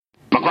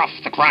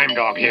McGruff, the crime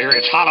dog here.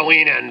 It's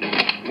Halloween and,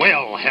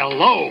 well,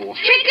 hello.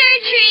 Trick or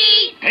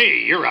treat!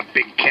 Hey, you're a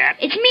big cat.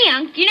 It's me,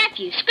 Unc, your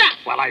nephew, Scruff.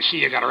 Well, I see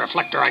you got a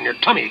reflector on your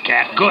tummy,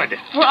 cat. Good.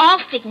 We're all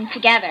sticking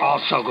together. Oh,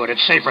 so good.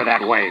 It's safer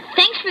that way.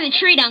 Thanks for the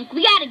treat, Unc.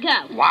 We gotta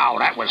go. Wow,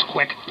 that was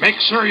quick. Make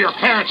sure your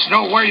parents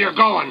know where you're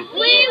going.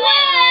 We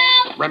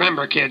will!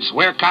 Remember, kids,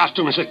 wear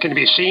costumes that can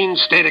be seen,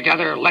 stay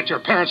together, let your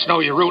parents know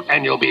your route,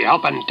 and you'll be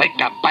helping take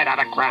a bite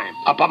out of crime.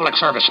 A public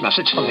service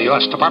message from the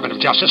U.S. Department of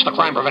Justice, the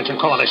Crime Prevention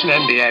Coalition,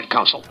 and the Ad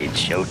Council.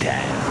 It's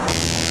showtime.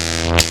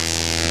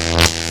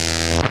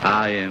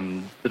 I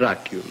am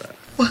Dracula.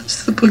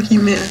 What's the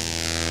boogeyman?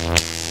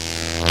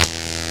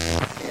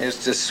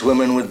 It's just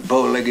swimming with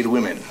bow-legged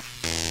women.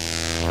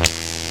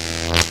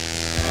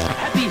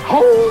 Happy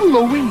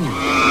Halloween!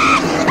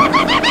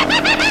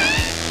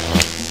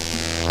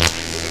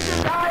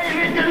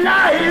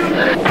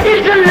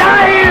 It's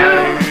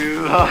alive!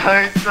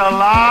 It's alive! It's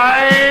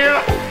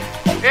alive!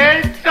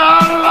 It's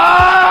alive!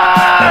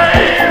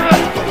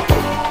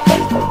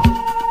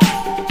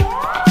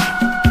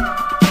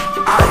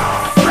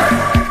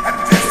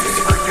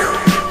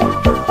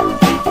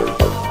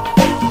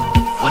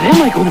 What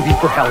am I going to be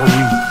for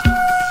Halloween?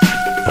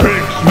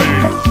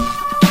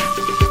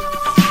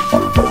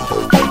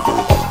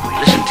 We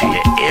listen to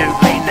you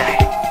every night.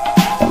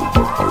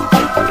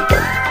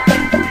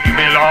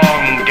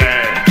 Belong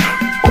dead.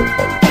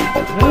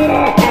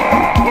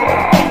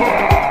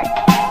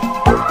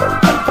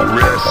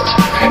 Rest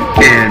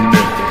in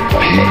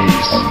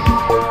peace.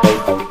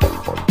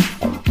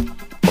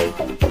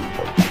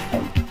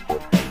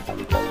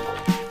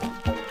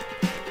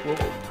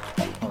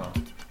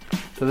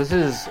 So this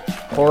is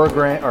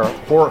Horrorgrams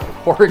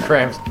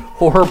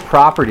Horror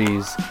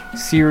Properties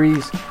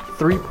Series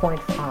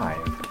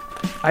 3.5.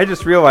 I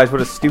just realized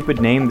what a stupid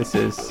name this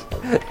is.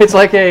 It's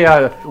like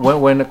a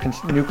when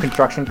new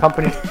construction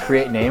companies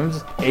create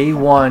names,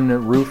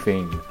 A1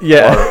 Roofing.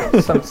 Yeah.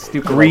 Or some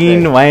stupid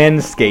Green like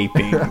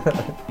landscaping.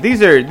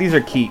 These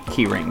are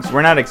key rings.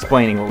 We're not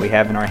explaining what we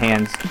have in our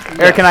hands.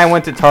 Eric and I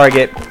went to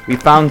Target. We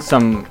found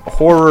some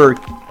horror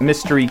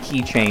mystery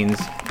keychains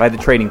by the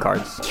trading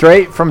cards.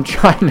 Straight from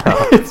China.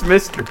 It's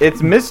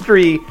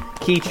mystery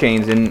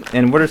keychains,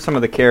 and what are some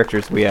of the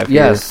characters we have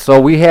here? Yes, so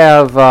we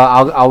have,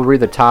 I'll read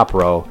the top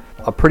row.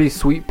 A pretty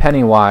sweet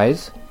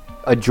Pennywise,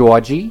 a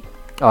Georgie,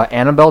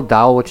 Annabelle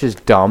doll, which is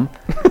dumb,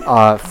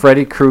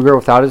 Freddy Krueger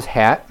without his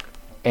hat,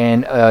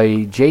 and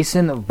a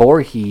Jason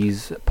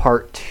Voorhees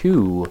Part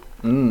 2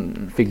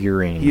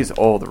 figurine. He is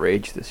all the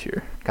rage this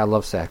year. God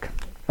love Sack.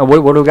 What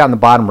do we got in the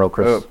bottom row,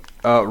 Chris?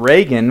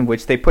 Reagan,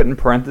 which they put in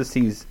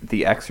parentheses,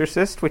 The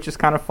Exorcist, which is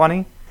kind of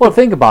funny. Well,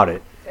 think about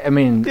it. I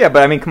mean... Yeah,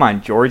 but come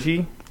on,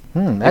 Georgie.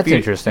 That's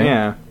interesting.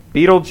 Yeah.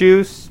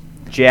 Beetlejuice,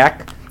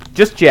 Jack.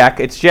 Just Jack.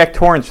 It's Jack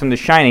Torrance from The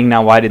Shining.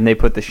 Now, why didn't they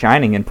put The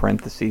Shining in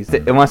parentheses?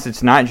 Unless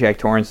it's not Jack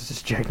Torrance, it's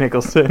just Jack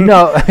Nicholson.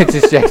 No, it's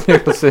just Jack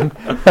Nicholson.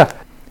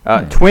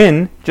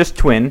 Twin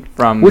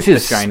from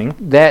The Shining.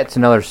 That's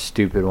another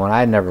stupid one.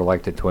 I never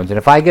liked the twins. And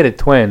if I get a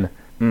twin,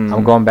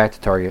 I'm going back to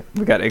Target.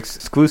 We got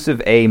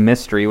exclusive A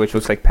mystery, which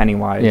looks like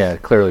Pennywise. Yeah,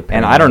 clearly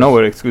Pennywise. And I don't know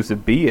what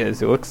exclusive B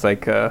is. It looks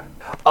like...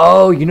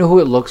 Oh, you know who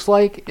it looks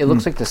like? It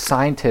looks like the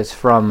scientist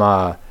from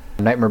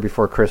Nightmare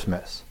Before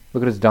Christmas.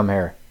 Look at his dumb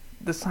hair.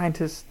 The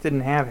scientist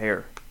didn't have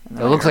hair.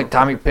 It looks like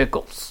Tommy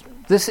Pickles.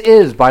 This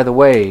is, by the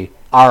way,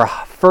 our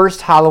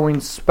first Halloween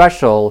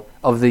special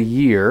of the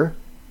year.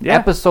 Yeah.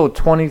 Episode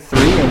 23,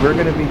 and we're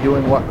going to be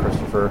doing what,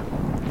 Christopher?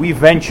 We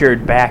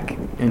ventured back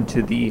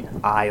into the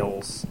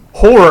aisles.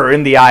 Horror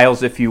in the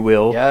aisles, if you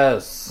will.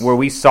 Yes. Where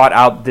we sought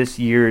out this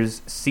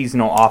year's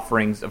seasonal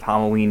offerings of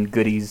Halloween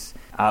goodies.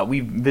 We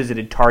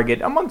visited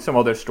Target, among some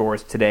other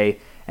stores today,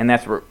 and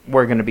that's what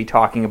we're going to be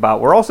talking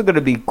about. We're also going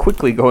to be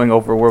quickly going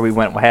over where we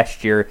went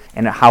last year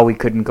and how we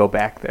couldn't go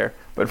back there.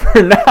 But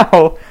for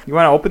now, you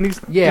want to open these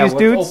dudes? Yeah, let's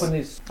open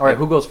these. All right,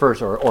 who goes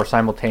first or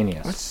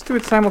simultaneous? Let's just do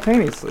it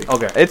simultaneously.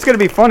 Okay. It's going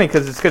to be funny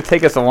because it's going to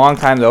take us a long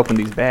time to open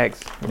these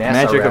bags.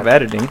 Magic of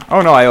editing.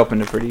 Oh, no, I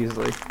opened it pretty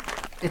easily.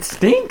 It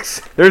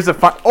stinks. There's a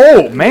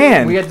Oh,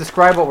 man. We had to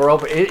describe what we're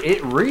opening.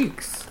 It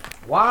reeks.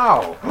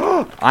 Wow.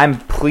 I'm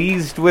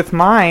pleased with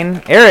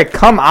mine. Eric,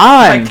 come on.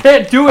 I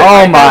can't do it.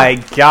 Oh, my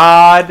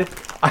God.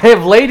 I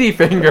have lady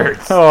fingers.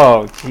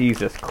 Oh,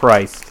 Jesus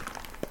Christ.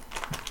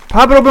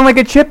 Pop it open like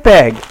a chip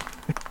bag.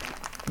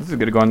 This is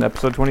going to go into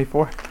episode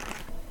 24.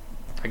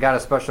 I got a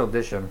special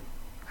edition,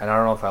 and I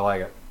don't know if I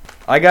like it.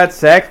 I got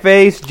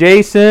Sackface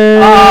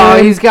Jason. Oh,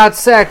 he's got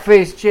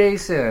Sackface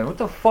Jason. What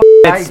the fuck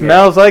did I get? It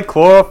smells like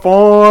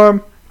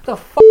chloroform. What the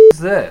fuck is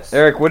this?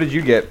 Eric, what did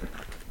you get?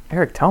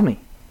 Eric, tell me.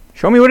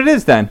 Show me what it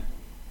is then.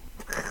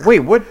 Wait,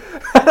 what?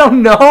 I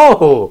don't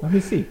know. Let me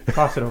see.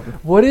 Toss it over.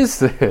 What is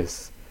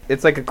this?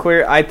 It's like a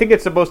clear... I think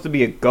it's supposed to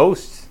be a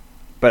ghost,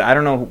 but I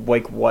don't know,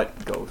 like,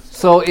 what ghost.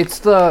 So it's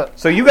the...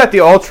 So you got the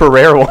ultra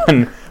rare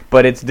one,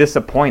 but it's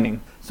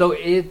disappointing. So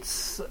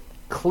it's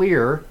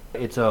clear.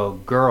 It's a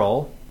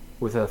girl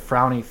with a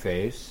frowny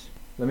face.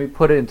 Let me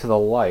put it into the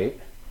light.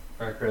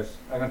 All right, Chris.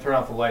 I'm going to turn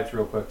off the lights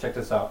real quick. Check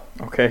this out.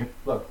 Okay.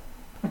 Look.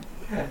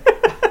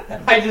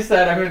 I just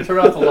said I'm going to turn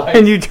off the lights.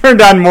 And you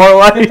turned on more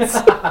lights.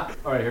 All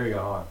right, here we go.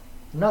 Hold on.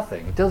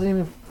 Nothing. It doesn't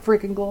even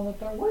freaking glow in the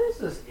dark. What is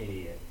this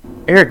idiot?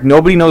 Eric,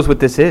 nobody knows what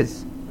this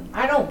is.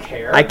 I don't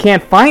care. I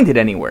can't find it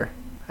anywhere.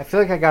 I feel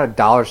like I got a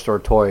dollar store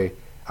toy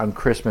on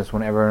Christmas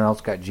when everyone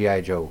else got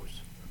G.I.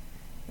 Joes.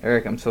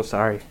 Eric, I'm so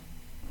sorry.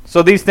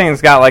 So these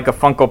things got like a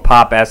Funko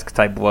Pop-esque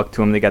type look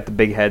to them. They got the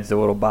big heads, the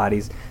little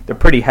bodies. They're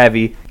pretty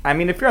heavy. I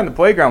mean, if you're on the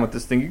playground with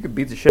this thing, you could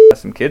beat the shit out of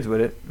some kids with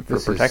it for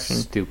This protection.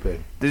 is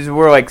stupid. These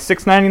were like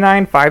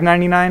 $6.99,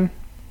 $5.99.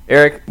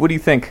 Eric, what do you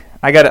think?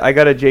 I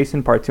got a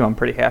Jason Part 2. I'm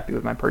pretty happy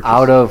with my purchase.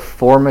 Out of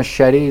 4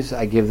 machetes,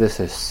 I give this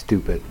a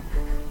stupid.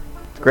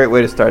 It's a great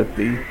way to start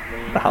the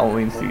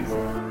Halloween season.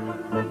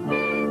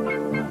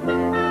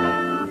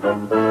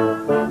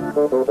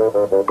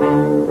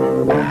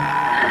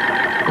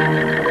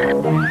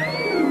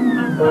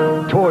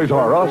 Toys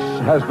R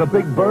Us has the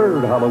Big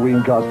Bird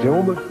Halloween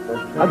costume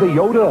and the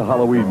Yoda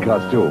Halloween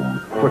costume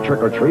for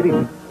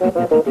trick-or-treating.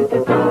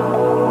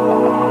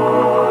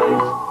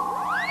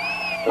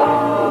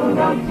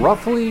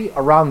 Roughly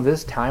around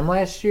this time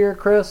last year,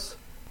 Chris,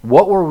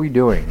 what were we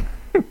doing?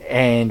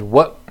 And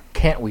what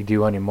can't we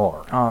do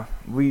anymore?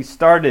 We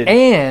started...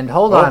 And,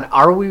 hold on,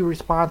 are we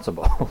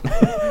responsible?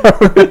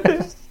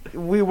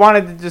 We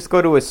wanted to just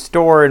go to a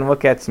store and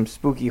look at some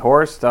spooky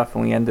horror stuff,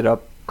 and we ended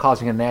up...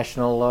 Causing a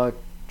national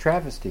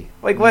travesty.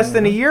 Like less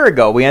than a year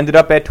ago, we ended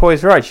up at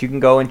Toys R Us. You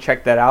can go and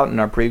check that out in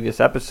our previous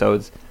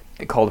episodes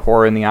called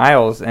Horror in the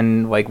Aisles.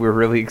 And like we're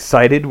really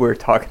excited. We're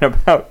talking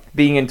about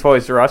being in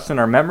Toys R Us and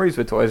our memories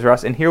with Toys R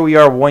Us. And here we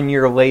are 1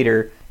 year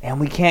later, and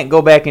we can't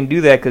go back and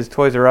do that because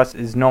Toys R Us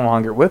is no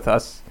longer with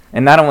us.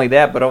 And not only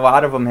that, but a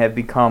lot of them have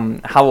become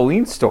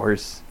Halloween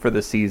stores for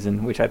the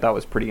season, which I thought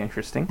was pretty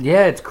interesting.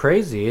 Yeah, it's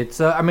crazy. It's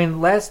I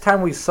mean, last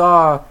time we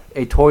saw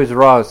a Toys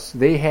R Us,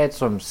 they had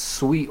some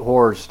sweet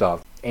horror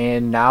stuff.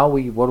 And now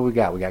what do we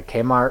got? We got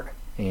Kmart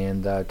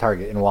and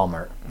Target and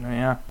Walmart. Oh,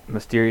 yeah,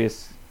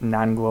 mysterious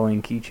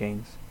non-glowing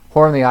keychains.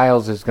 Horror in the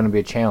Aisles is going to be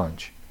a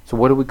challenge. So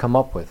what did we come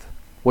up with?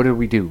 What did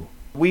we do?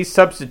 We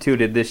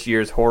substituted this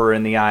year's Horror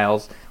in the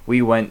Aisles.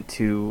 We went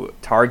to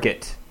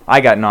Target.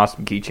 I got an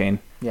awesome keychain.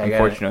 Yeah,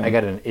 unfortunately. I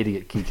got an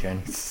idiot keychain.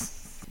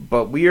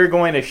 But we are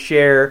going to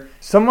share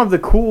some of the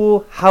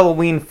cool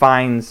Halloween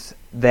finds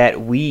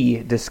that we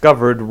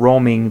discovered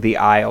roaming the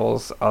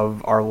aisles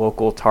of our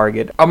local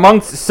Target,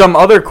 amongst some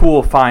other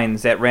cool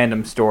finds at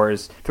random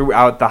stores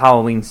throughout the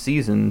Halloween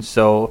season.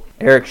 So,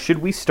 Eric, should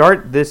we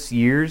start this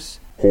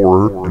year's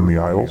Horror in the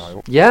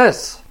Aisles?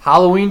 Yes!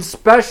 Halloween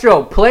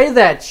special! Play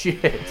that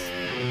shit!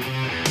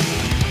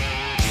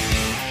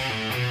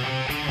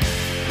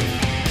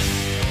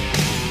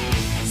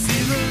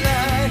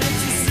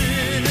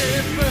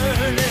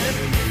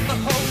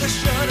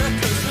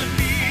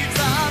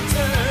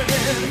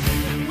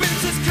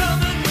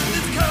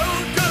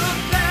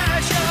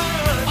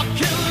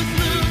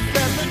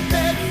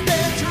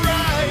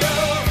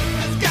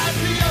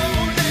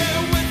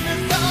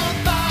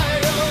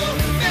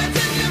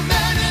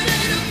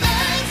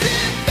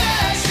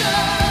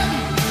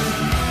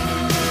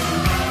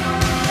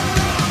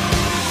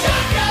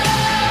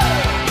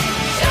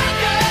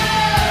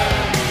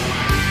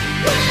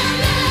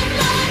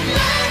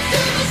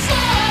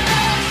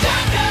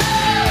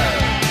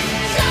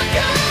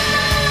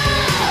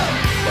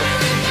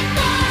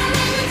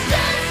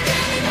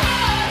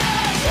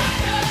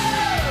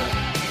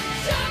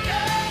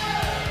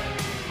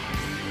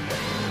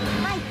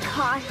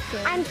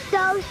 I'm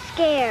so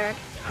scared.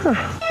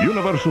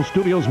 Universal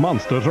Studios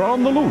monsters are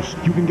on the loose.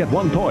 You can get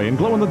one toy and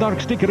glow-in-the-dark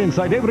sticker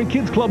inside every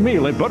Kids Club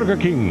meal at Burger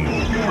King.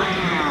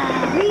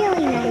 Wow,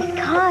 really nice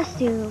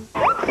costume.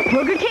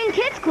 Burger King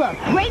Kids Club.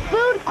 Great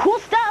food, cool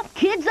stuff,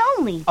 kids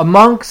only.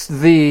 Amongst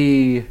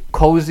the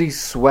cozy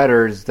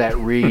sweaters that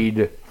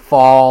read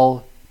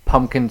fall,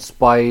 pumpkin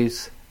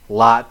spice,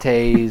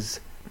 lattes,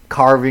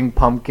 carving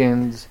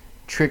pumpkins,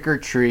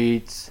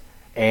 trick-or-treats,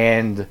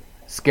 and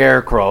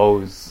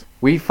scarecrows,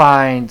 we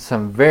find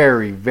some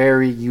very,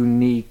 very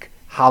unique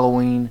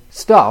Halloween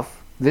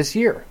stuff this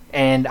year.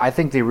 And I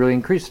think they really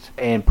increased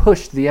and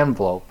pushed the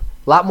envelope.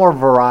 A lot more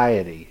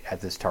variety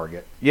at this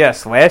Target.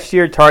 Yes, last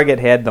year Target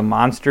had the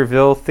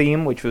Monsterville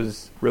theme, which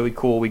was really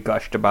cool. We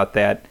gushed about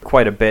that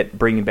quite a bit,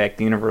 bringing back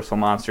the Universal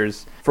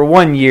Monsters for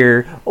 1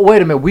 year. Oh,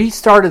 wait a minute. We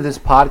started this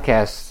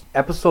podcast,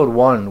 episode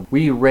 1.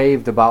 We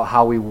raved about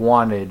how we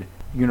wanted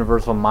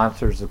Universal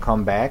Monsters to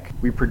come back.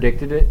 We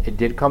predicted it. It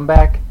did come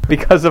back.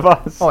 Because of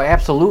us. Oh,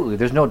 absolutely.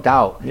 There's no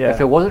doubt. Yeah.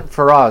 If it wasn't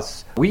for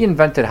us, we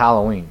invented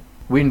Halloween.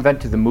 We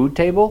invented the mood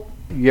table.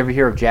 You ever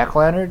hear of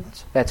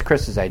jack-o'-lanterns? That's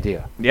Chris's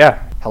idea.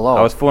 Yeah. Hello.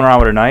 I was fooling around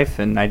with a knife,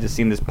 and I just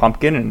seen this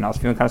pumpkin, and I was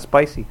feeling kind of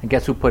spicy. And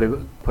guess who put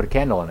a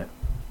candle in it?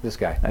 This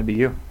guy. That'd be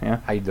you, yeah.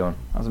 How you doing?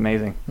 That was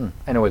amazing.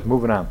 Anyways,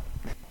 moving on.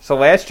 So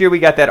last year we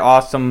got that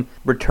awesome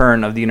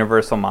return of the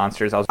Universal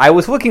Monsters. I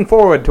was looking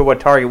forward to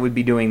what Target would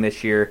be doing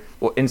this year.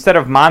 Well, instead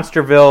of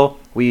Monsterville,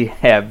 we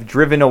have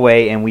driven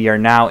away, and we are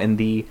now in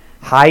the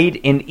Hide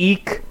and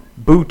Eek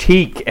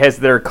Boutique, as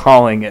they're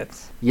calling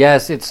it.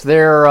 Yes, it's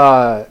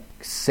their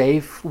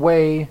safe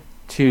way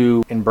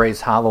to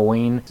embrace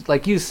Halloween.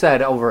 Like you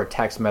said over a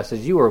text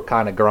message, you were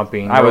kind of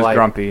grumpy. I was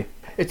grumpy.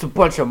 It's a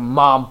bunch of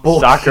mom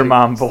bullshit. Soccer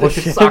mom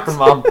bullshit. Soccer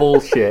mom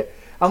bullshit.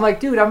 I'm like,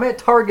 dude, I'm at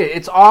Target.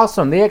 It's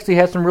awesome. They actually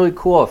have some really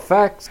cool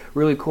effects,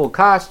 really cool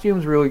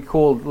costumes, really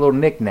cool little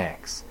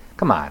knickknacks.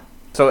 Come on.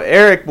 So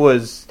Eric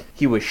was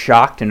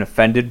shocked and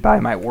offended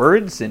by my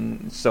words,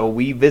 and so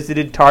we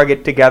visited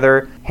Target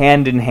together,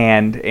 hand in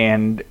hand,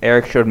 and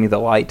Eric showed me the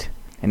light,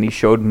 and he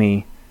showed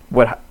me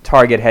what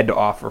Target had to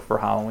offer for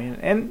Halloween,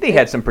 and they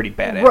had some pretty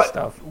badass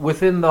stuff.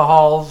 Within the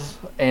halls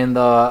and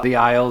the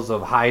aisles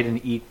of Hide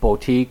and Eek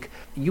Boutique,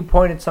 you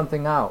pointed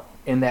something out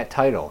in that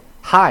title.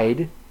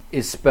 Hyde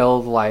is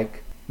spelled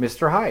like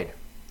Mr. Hyde.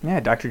 Yeah,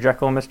 Dr.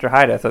 Jekyll and Mr.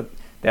 Hyde. I thought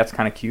that's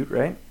kind of cute,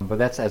 right? But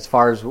that's as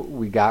far as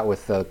we got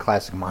with the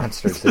classic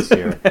monsters this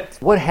year.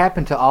 What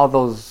happened to all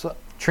those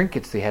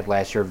trinkets they had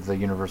last year of the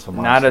Universal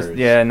Monsters?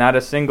 Not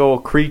a single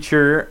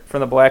creature from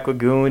the Black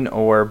Lagoon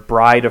or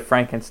Bride of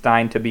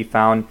Frankenstein to be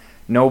found.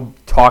 No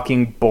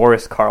talking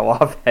Boris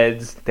Karloff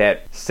heads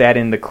that sat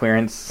in the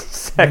clearance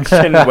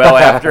section well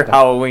after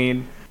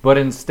Halloween. But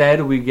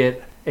instead we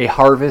get a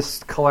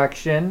Harvest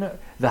collection,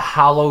 the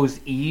Hallows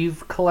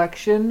Eve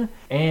collection,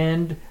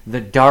 and the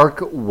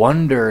Dark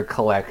Wonder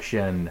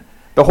collection.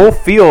 The whole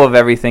feel of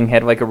everything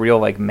had like a real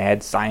like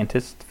mad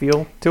scientist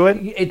feel to it.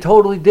 It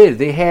totally did.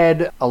 They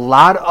had a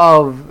lot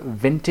of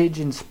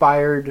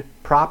vintage-inspired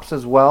props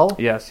as well.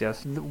 Yes.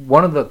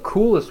 One of the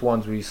coolest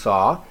ones we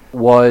saw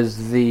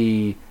was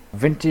the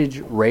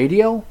vintage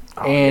radio,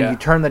 you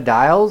turn the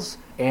dials,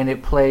 and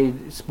it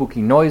played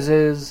spooky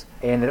noises,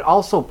 and it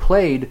also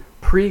played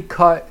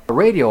pre-cut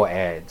radio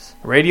ads.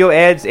 Radio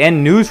ads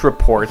and news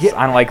reports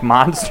on like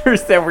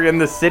monsters that were in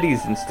the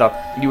cities and stuff.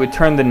 You would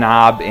turn the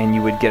knob and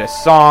you would get a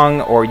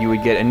song, or you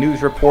would get a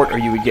news report, or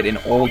you would get an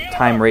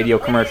old-time radio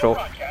commercial.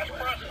 Dracula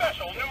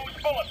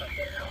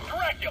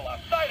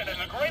sighted in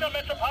the greater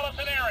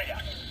metropolitan area.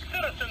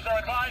 Citizens are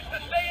advised to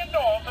stay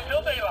indoors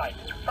until daylight,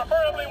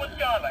 preferably with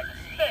garlic,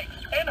 snakes,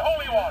 and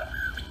holy water.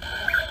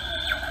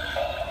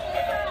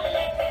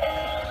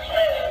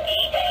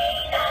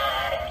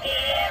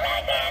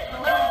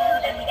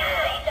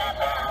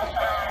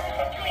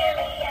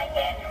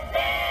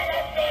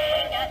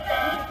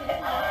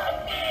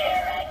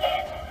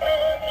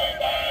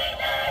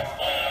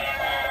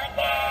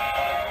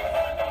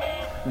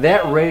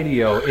 That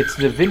radio, it's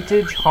the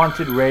vintage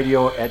haunted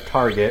radio at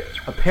Target.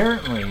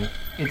 Apparently,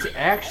 it's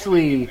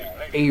actually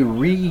a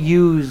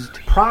reused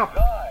prop.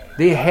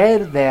 They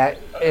had that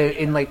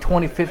in like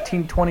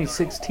 2015,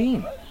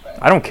 2016.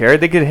 I don't care.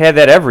 They could have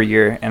that every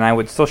year, and I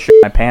would still shit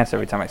my pants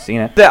every time I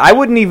seen it. I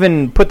wouldn't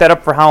even put that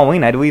up for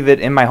Halloween. I'd leave it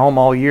in my home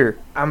all year.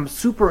 I'm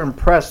super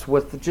impressed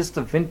with just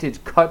the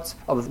vintage cuts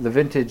of the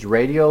vintage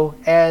radio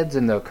ads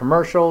and the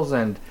commercials,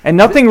 and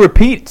nothing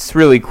repeats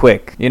really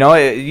quick. You know,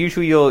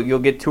 usually you'll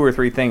get 2 or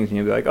 3 things, and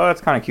you'll be like, oh,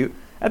 that's kind of cute.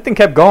 That thing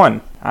kept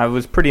going. I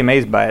was pretty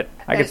amazed by it.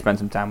 I could spend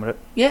some time with it.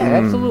 Yeah,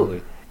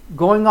 absolutely.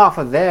 Going off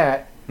of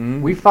that,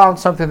 we found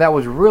something that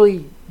was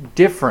really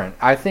different.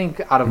 I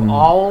think out of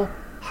all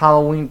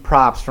Halloween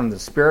props, from the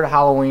Spirit of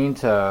Halloween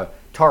to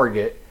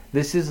Target,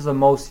 this is the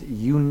most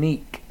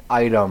unique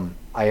item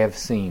I have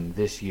seen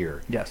this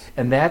year. Yes.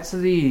 And that's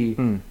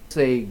it's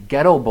a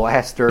Ghetto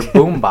Blaster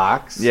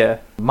boombox. Yeah.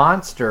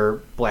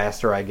 Monster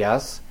Blaster, I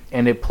guess.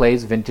 And it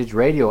plays vintage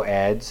radio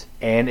ads,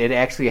 and it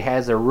actually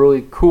has a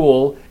really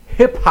cool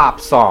hip-hop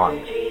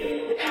song.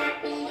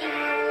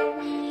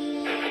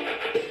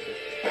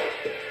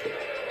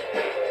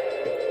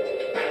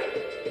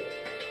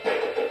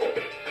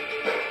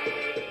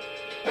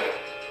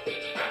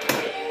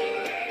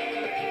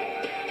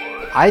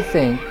 I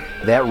think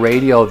that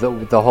radio,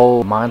 the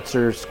whole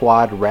Monster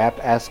Squad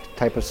rap-esque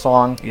type of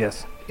song,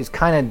 is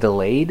kind of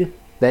delayed.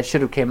 That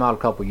should have came out a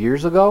couple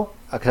years ago,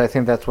 because I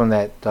think that's when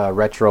that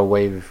retro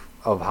wave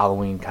of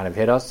Halloween kind of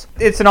hit us.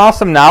 It's an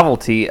awesome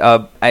novelty.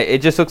 It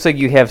just looks like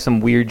you have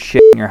some weird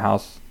shit in your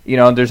house. You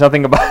know, there's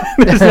nothing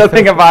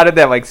about it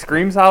that like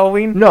screams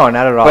Halloween. No,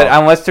 not at all. But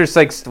unless there's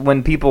like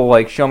when people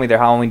like show me their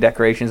Halloween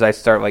decorations, I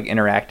start like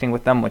interacting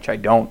with them, which I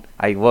don't.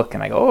 I look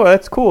and I go, oh,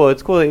 that's cool.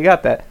 It's cool that you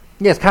got that.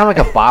 Yeah, it's kind of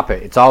like a bop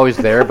it. It's always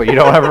there, but you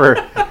don't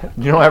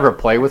ever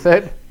play with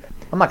it.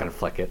 I'm not gonna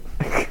flick it.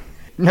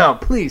 No,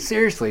 please,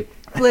 seriously,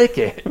 flick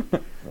it.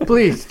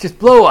 Please, just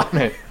blow on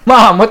it.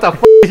 Mom, what the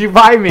f*** did you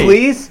buy me?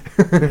 Please,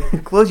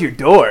 close your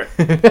door.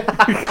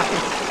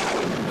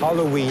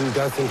 Halloween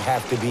doesn't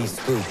have to be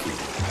spooky.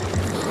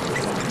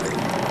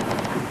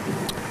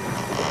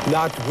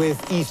 Not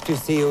with Easter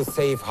Seal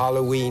Safe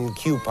Halloween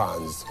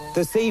coupons,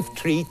 the safe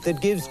treat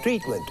that gives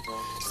treatment.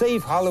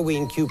 Safe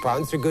Halloween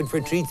coupons are good for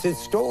treats at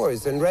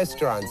stores and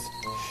restaurants.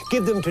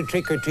 Give them to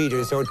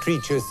trick-or-treaters or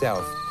treat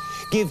yourself.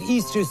 Give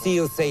Easter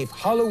Seal Safe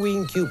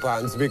Halloween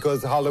coupons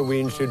because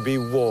Halloween should be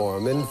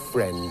warm and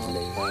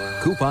friendly.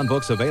 Coupon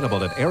books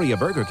available at area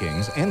Burger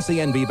Kings,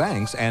 NCNB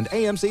Banks, and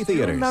AMC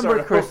Theaters.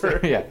 Remember, Chris?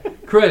 Yeah,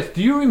 Chris,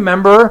 do you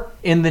remember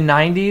in the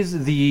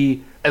 90s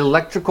the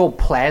electrical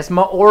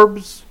plasma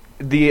orbs?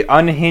 The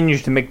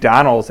unhinged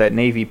McDonald's at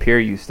Navy Pier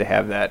used to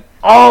have that.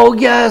 Oh,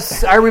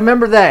 yes, I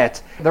remember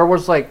that. There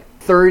was like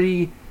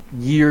 30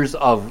 years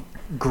of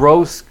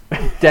gross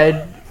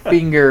dead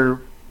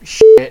finger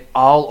shit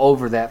all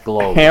over that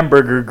globe.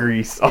 Hamburger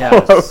grease all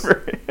Yes.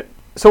 over it.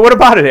 So what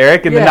about it,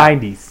 Eric, in the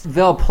 90s?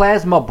 The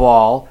plasma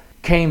ball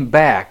came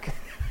back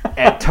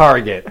at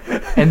Target.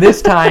 And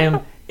this time,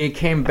 it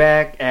came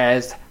back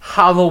as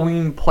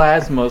Halloween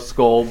Plasma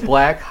Skull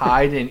Black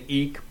Hide and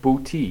Eek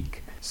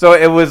Boutique. So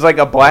it was like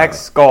a black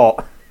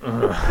skull.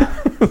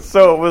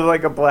 So it was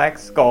like a black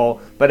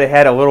skull, but it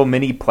had a little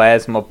mini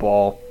plasma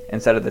ball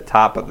instead of the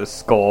top of the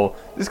skull.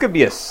 This could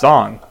be a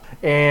song.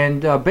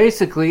 And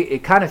basically,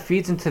 it kind of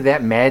feeds into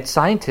that mad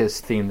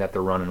scientist theme that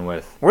they're running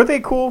with. Were they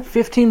cool?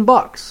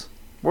 $15.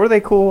 Were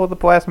they cool with the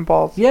plasma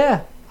balls?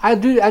 Yeah, I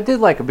did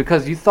like it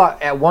because you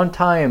thought at one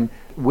time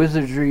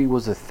wizardry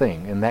was a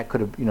thing, and that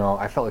could have,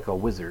 I felt like a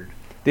wizard.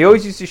 They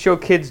always used to show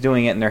kids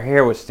doing it and their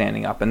hair was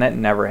standing up, and that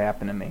never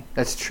happened to me.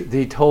 That's true.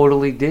 They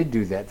totally did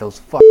do that. Those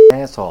fucking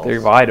assholes. They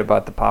lied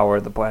about the power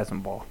of the plasma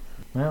ball.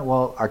 Yeah,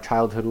 well, our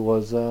childhood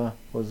was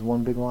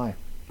one big lie.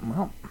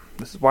 Well,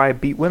 this is why I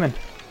beat women.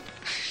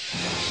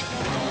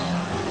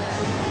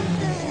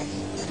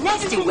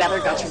 Nasty weather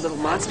got your little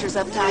monsters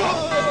uptight.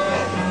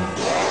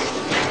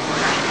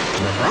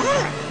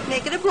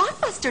 Make it a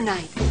Blockbuster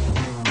night.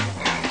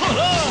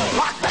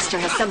 Blockbuster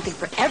has something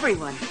for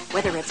everyone,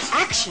 whether it's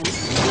action,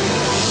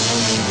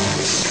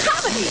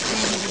 comedy,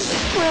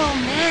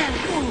 romance,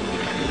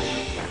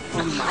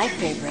 or my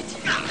favorite,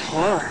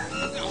 horror.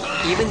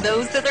 Even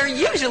those that are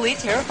usually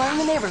terrifying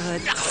the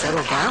neighborhood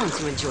settle down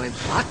to enjoy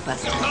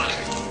Blockbuster.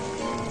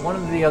 One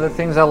of the other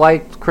things I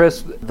liked,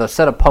 Chris, the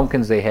set of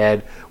pumpkins they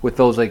had with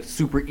those like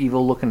super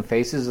evil looking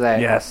faces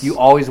that you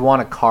always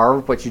want to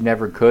carve, but you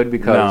never could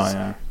because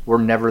we're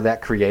never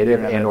that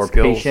creative and or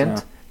skills, patient.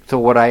 Yeah. So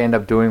what I end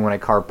up doing when I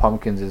carve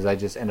pumpkins is I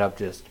just end up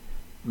just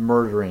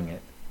murdering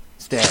it.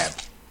 Stab,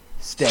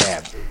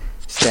 stab,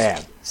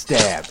 stab,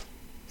 stab,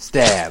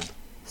 stab,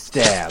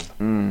 stab,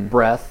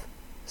 breath,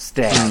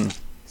 stab,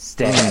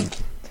 stab.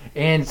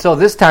 And so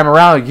this time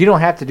around, you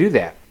don't have to do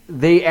that.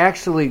 They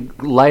actually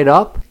light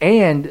up,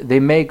 and they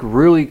make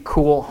really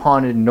cool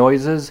haunted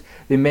noises.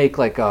 They make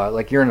like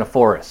you're in a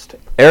forest.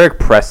 Eric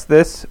pressed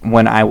this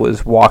when I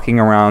was walking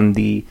around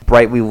the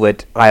brightly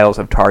lit aisles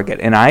of Target,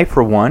 and I,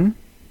 for one,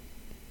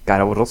 got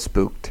a little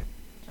spooked.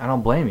 I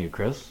don't blame you,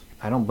 Chris.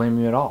 I don't blame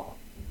you at all.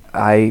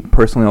 I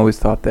personally always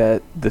thought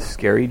that the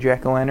scary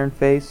jack-o'-lantern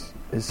face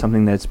is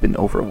something that's been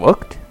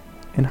overlooked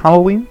in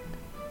Halloween,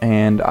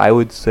 and I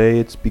would say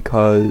it's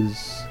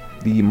because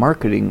the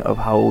marketing of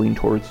Halloween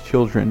towards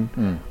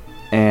children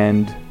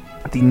and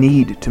the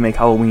need to make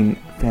Halloween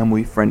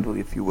family-friendly,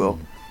 if you will.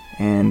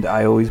 And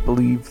I always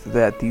believed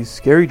that the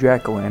scary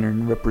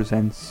jack-o'-lantern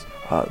represents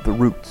the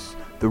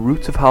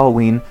roots of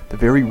Halloween, the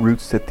very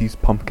roots that these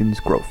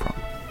pumpkins grow from.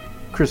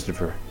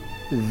 Christopher,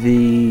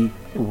 the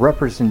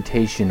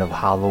representation of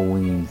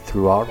Halloween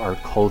throughout our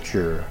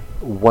culture,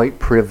 white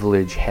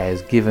privilege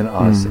has given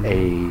us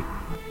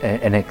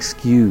an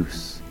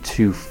excuse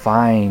to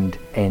find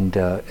and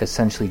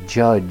essentially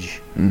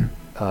judge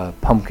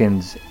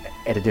pumpkins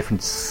at a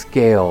different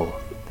scale,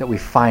 that we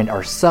find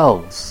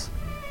ourselves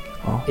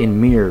in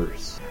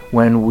mirrors.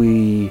 When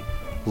we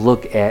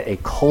look at a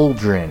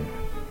cauldron,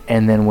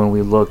 and then when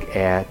we look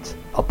at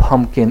a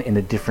pumpkin in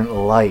a different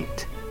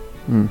light,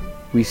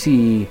 we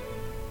see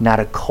not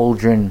a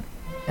cauldron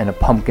and a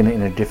pumpkin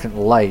in a different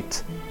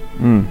light.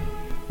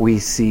 We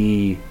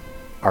see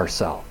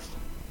ourselves.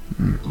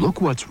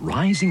 Look what's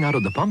rising out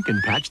of the pumpkin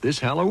patch this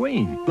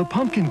Halloween. The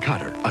Pumpkin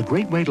Cutter, a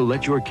great way to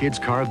let your kids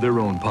carve their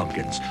own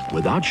pumpkins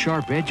without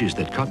sharp edges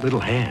that cut little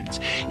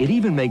hands. It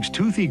even makes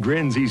toothy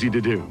grins easy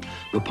to do.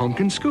 The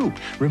Pumpkin Scoop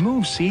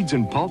removes seeds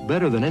and pulp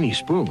better than any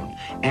spoon.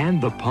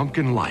 And the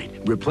Pumpkin Light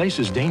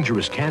replaces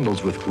dangerous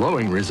candles with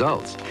glowing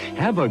results.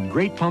 Have a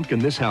great pumpkin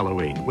this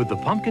Halloween with the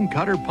Pumpkin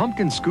Cutter,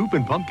 Pumpkin Scoop,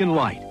 and Pumpkin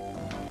Light.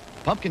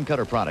 Pumpkin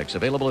Cutter products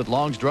available at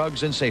Long's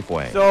Drugs and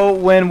Safeway. So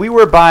when we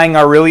were buying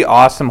our really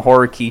awesome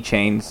horror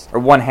keychains, or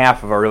one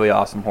half of our really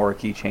awesome horror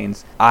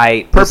keychains,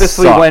 I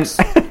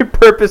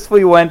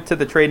purposely went to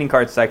the trading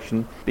card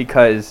section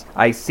because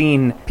I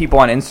seen people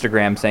on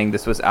Instagram saying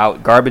this was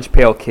out. Garbage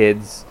Pail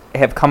Kids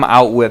have come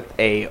out with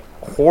a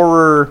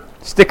horror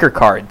sticker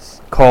cards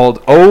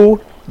called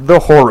Oh the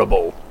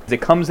Horrible.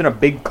 It comes in a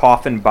big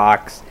coffin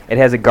box. It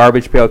has a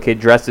Garbage Pail Kid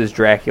dressed as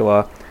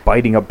Dracula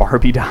biting a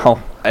Barbie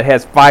doll. It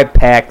has 5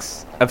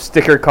 packs of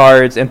sticker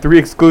cards and 3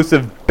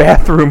 exclusive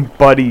Bathroom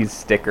Buddies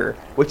sticker,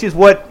 which is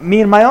what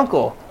me and my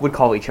uncle would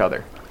call each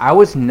other. I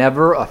was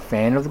never a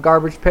fan of the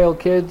Garbage Pail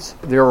Kids.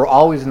 They were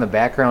always in the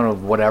background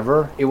of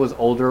whatever. It was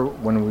older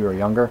when we were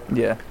younger.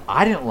 Yeah.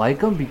 I didn't like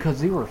them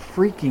because they were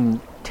freaking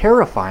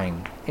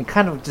terrifying and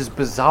kind of just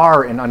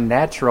bizarre and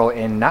unnatural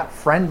and not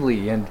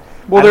friendly. And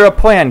well, they're a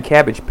play on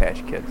Cabbage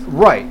Patch Kids.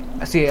 Right.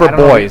 See, for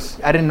boys.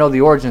 I didn't know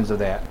the origins of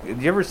that.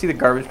 Did you ever see the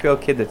Garbage Pail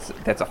Kid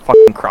that's a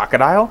fucking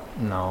crocodile?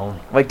 No.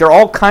 Like, they're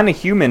all kind of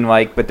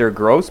human-like, but they're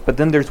gross. But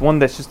then there's one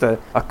that's just a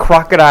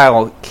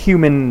crocodile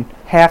human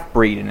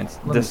half-breed, and it's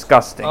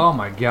disgusting. Oh,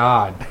 my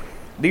God.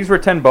 These were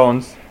 10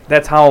 bones.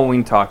 That's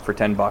Halloween talk for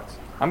 $10.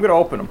 I'm going to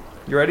open them.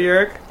 You ready,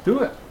 Eric? Do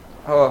it.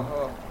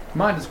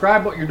 Come on,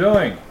 describe what you're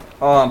doing.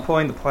 Oh, I'm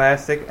pulling the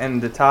plastic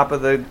and the top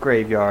of the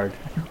graveyard.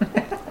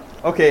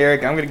 Okay,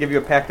 Eric, I'm going to give you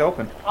a pack to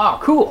open. Oh,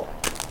 cool.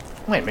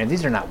 Wait a minute,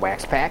 these are not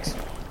wax packs.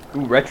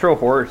 Ooh, retro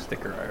horror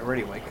sticker. I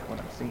already like what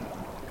I'm seeing.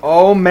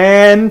 Oh,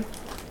 man.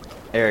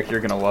 Eric, you're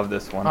going to love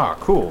this one. Oh,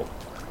 cool.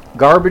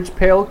 Garbage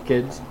Pail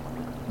Kids.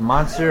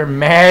 Monster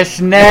Mash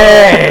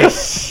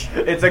Nash.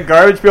 It's a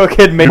Garbage Pail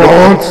Kid made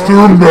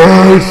Monster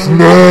Mash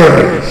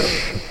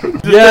Nash.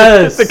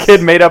 Yes. It's a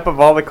kid made up of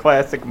all the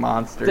classic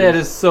monsters. That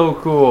is so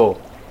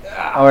cool.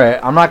 Alright,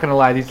 I'm not going to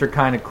lie. These are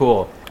kind of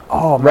cool.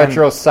 Oh, man.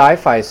 Retro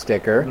sci-fi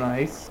sticker.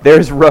 Nice.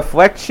 There's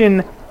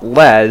Reflection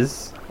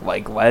Les.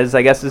 Like Les,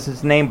 I guess is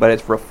his name, but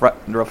it's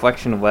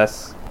Reflection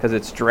Les because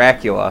it's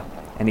Dracula,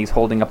 and he's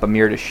holding up a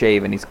mirror to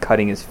shave, and he's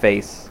cutting his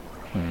face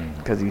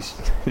because he's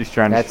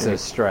trying to shave. That's a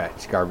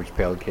stretch, Garbage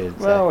Pail Kids.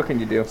 Well, what can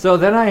you do? So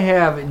then I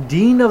have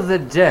Dean of the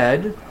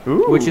Dead,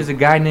 Ooh. which is a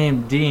guy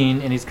named Dean,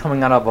 and he's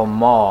coming out of a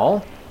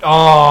mall. Oh,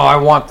 I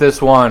want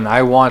this one.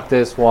 I want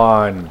this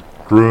one.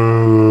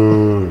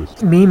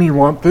 Gross. Mimi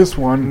want this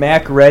one.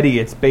 Mac Ready.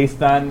 It's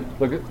based on...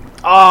 Look at...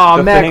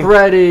 Oh, Mac Thing.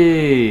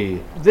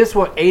 Ready. This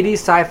one, 80s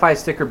sci-fi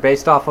sticker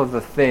based off of The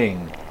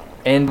Thing.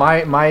 And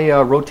my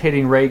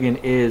rotating Reagan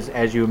is,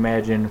 as you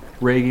imagine,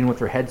 Reagan with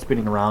her head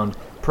spinning around,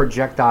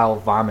 projectile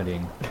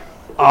vomiting.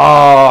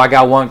 Oh, I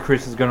got one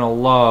Chris is going to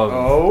love.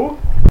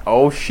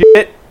 Oh,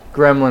 shit.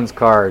 Gremlins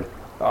card.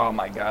 Oh,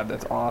 my God.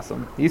 That's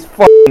awesome. He's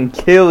fucking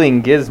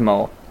killing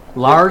Gizmo.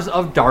 Lars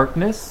of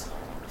Darkness,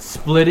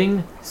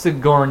 Splitting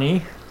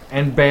Sigourney,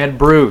 and Bad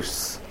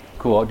Bruce.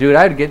 Cool. Dude,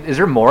 I'd get... Is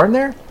there more in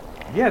there?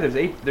 Yeah,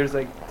 there's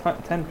like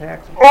 10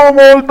 packs. Oh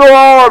my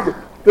god!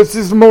 This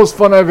is the most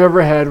fun I've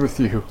ever had with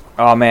you.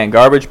 Oh man,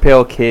 Garbage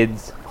Pail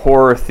Kids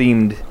horror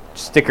themed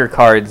sticker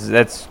cards.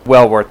 That's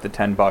well worth the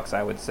 $10,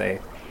 I would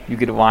say. You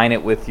could line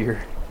it with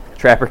your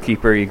Trapper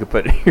Keeper. You could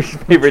put your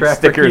favorite Trapper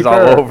stickers Keeper.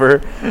 all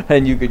over,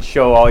 and you could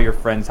show all your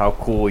friends how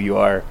cool you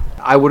are.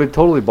 I would have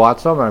totally bought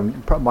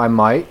some. I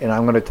might, and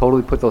I'm going to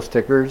totally put those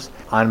stickers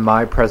on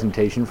my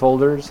presentation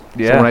folders.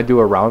 Yeah. So when I do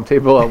a round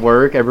table at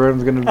work,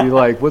 everyone's going to be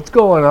like, "What's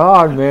going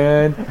on,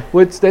 man?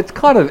 That's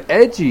kind of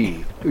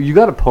edgy. You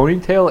got a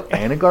ponytail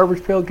and a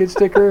Garbage Pail Kid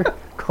sticker?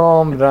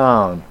 Calm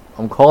down.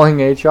 I'm calling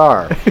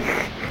HR."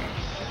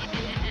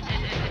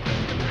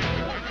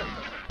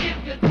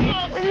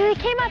 They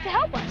came out to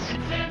help us.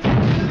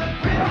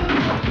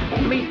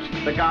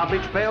 Meet the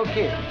Garbage Pail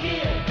Kid.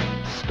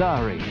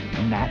 Starring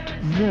Nat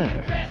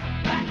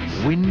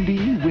Nerve,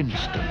 Windy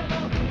Winston,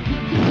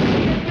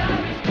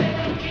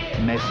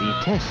 Messy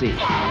Tessie,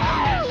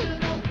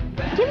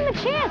 Give him a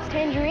chance,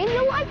 Tangerine.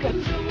 You'll like it.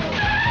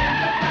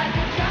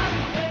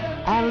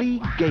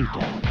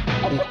 Alligator,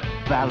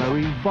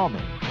 Valerie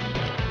Vomit,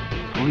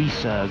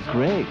 Lisa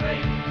Gregg,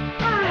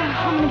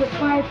 I'm gonna get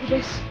fired for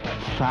this.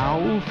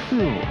 Foul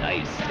Phil,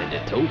 Nice and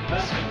it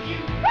totes.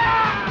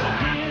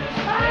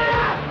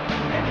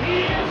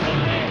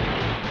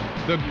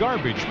 The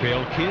Garbage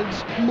Pail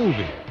Kids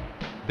movie.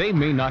 They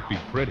may not be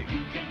pretty,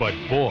 but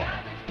boy,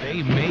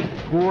 they make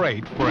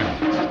great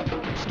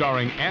friends.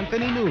 Starring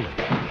Anthony Newley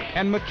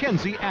and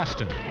Mackenzie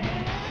Aston.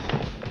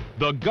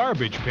 The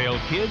Garbage Pail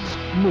Kids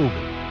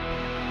movie.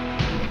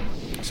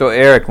 So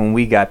Eric, when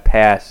we got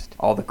past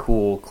all the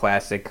cool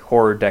classic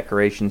horror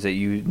decorations that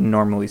you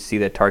normally see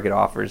that Target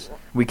offers,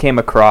 we came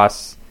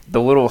across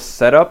the little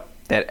setup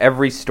that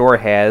every store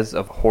has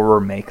of horror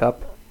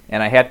makeup.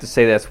 And I have to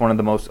say that's one of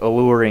the most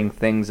alluring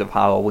things of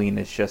Halloween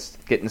is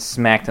just getting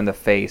smacked in the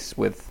face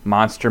with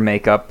monster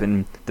makeup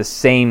and the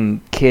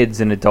same kids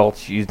and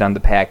adults used on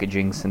the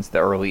packaging since the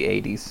early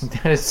 80s.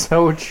 That is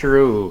so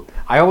true.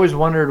 I always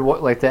wondered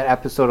what, like that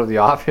episode of The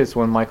Office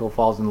when Michael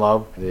falls in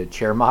love with the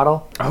chair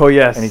model. Oh,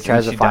 yes. And he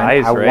tries to she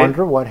find. dies, I right?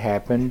 wonder what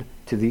happened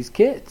to these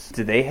kids.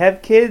 Did they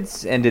have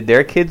kids? And did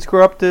their kids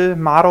grow up to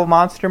model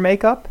monster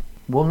makeup?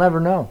 We'll never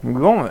know. We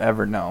won't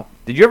ever know.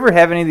 Did you ever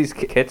have any of these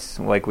kits,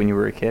 like when you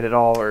were a kid at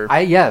all? Or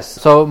Yes.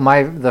 So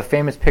the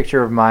famous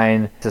picture of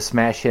mine to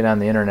smash hit on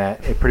the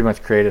internet, it pretty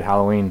much created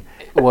Halloween,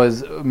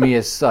 was me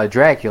as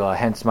Dracula,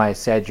 hence my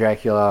Sad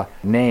Dracula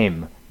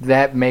name.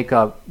 That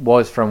makeup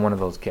was from one of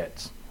those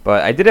kits.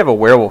 But I did have a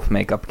werewolf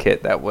makeup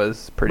kit that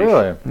was pretty...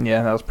 Really?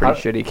 Yeah, that was pretty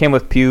shitty. It came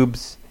with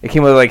pubes. It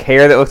came with like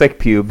hair that looked like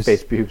pubes.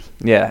 Face pubes.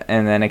 Yeah,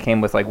 and then it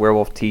came with like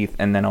werewolf teeth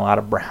and then a lot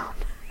of brown.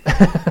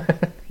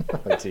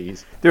 Oh,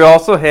 geez. They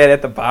also had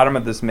at the bottom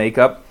of this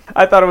makeup,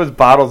 I thought it was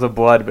bottles of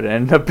blood, but it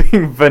ended up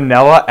being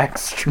vanilla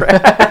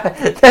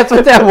extract. That's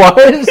what that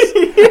was?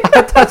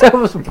 I thought that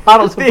was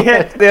bottles of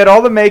blood. They had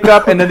all the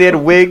makeup, and then they had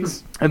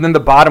wigs, and then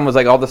the bottom was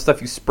like all the stuff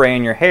you spray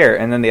in your hair,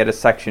 and then they had a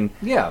section,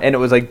 and it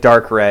was like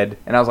dark red,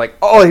 and I was like,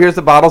 oh, here's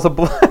the bottles of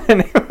blood,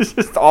 and it was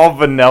just all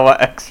vanilla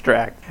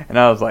extract. And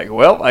I was like,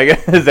 well, I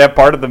guess, is that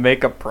part of the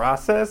makeup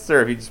process,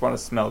 or if you just want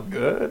to smell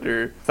good,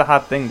 or it's a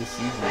hot thing to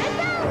season.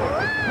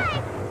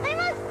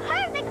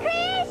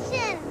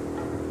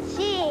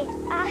 Gee,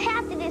 I'll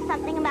have to do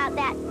something about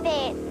that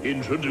face.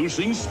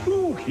 Introducing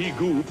Spooky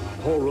Goop,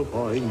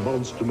 horrifying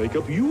monster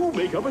makeup you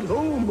make up at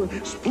home.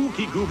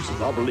 Spooky Goop's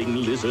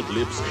bubbling lizard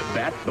lips,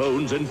 bat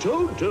bones, and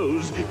toad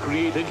toes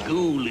create a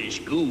ghoulish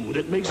goo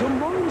that makes a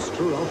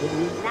monster out of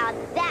you. Now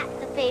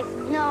that's a face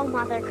no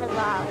mother could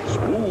love.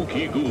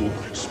 Spooky Goop,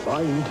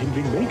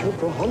 spine-tingling makeup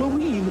for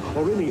Halloween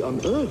or any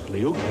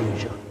unearthly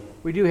occasion.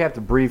 We do have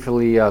to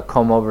briefly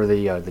comb over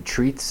the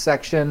treats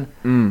section.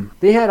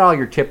 They had all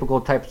your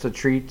typical types of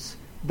treats.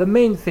 The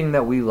main thing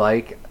that we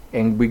like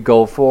and we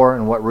go for,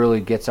 and what really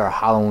gets our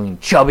Halloween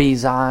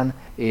chubbies on,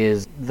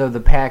 is the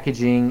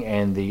packaging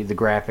and the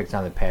graphics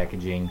on the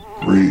packaging.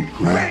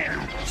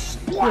 Yeah.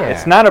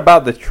 It's not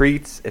about the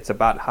treats, it's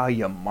about how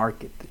you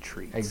market the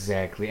treats.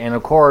 Exactly. And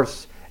of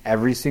course,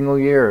 every single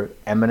year,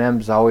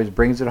 M&M's always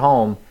brings it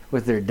home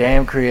with their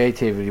damn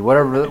creativity.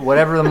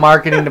 Whatever the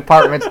marketing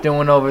department's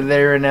doing over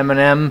there in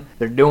M&M,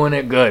 they're doing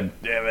it good.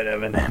 Damn it,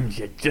 M&M's,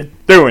 you're just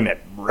doing it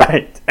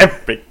right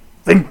every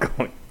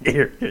single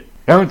year.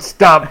 Don't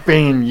stop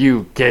being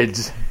you,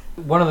 kids.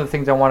 One of the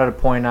things I wanted to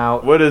point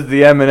out... What does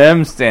the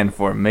M&M stand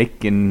for?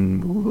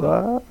 Making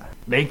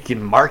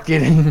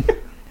marketing.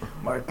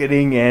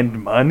 Marketing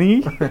and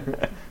money?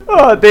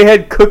 Oh, they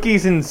had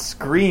cookies and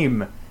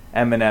Scream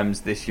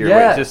M&Ms this year.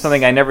 Yes. Which is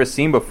something I never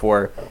seen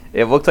before.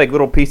 It looked like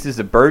little pieces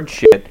of bird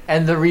shit.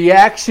 And the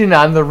reaction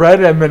on the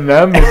red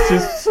M&M is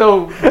just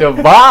so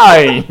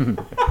divine.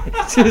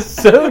 It's just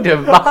so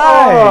divine.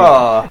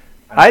 Oh,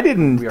 I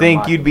didn't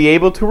think you'd be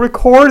able to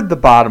record the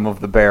bottom of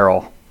the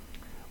barrel.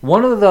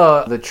 One of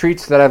the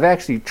treats that I've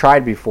actually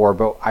tried before,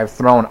 but I've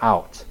thrown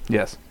out.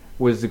 Yes.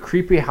 Was the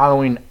creepy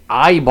Halloween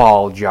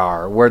eyeball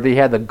jar where they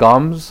had the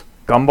gums.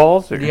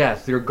 Gumballs?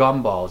 Yes, they're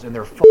gumballs, and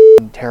they're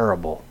f***ing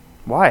terrible.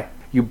 Why?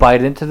 You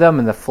bite into them,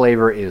 and the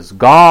flavor is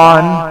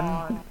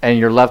gone, and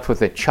you're left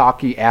with a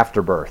chalky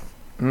afterbirth.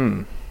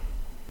 You're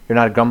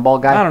not a gumball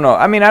guy? I don't know.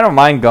 I mean, I don't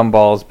mind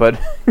gumballs, but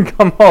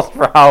gumballs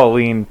for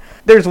Halloween.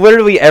 There's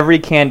literally every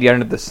candy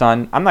under the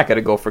sun. I'm not going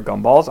to go for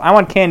gumballs. I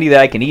want candy that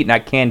I can eat,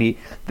 not candy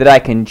that I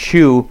can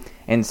chew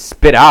and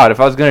spit out. If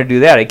I was going to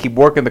do that, I'd keep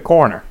working the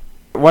corner.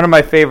 One of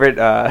my favorite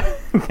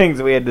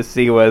things we had to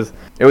see was,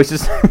 it was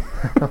just...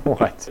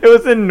 What? It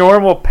was a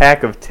normal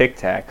pack of Tic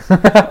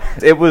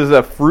Tacs. It was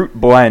a fruit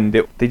blend.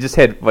 They just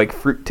had, like,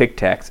 fruit Tic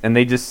Tacs, and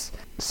they just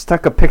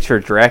stuck a picture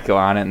of Dracula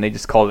on it, and they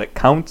just called it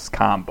Count's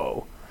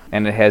Combo.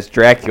 And it has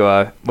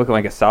Dracula looking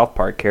like a South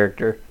Park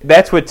character.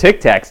 That's what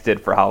Tic Tacs did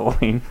for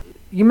Halloween.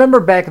 You remember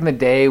back in the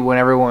day when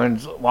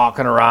everyone's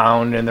walking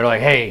around and they're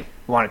like, hey, you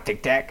want a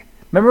Tic Tac?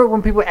 Remember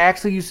when people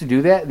actually used to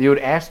do that? They would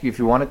ask you if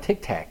you want a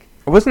Tic Tac.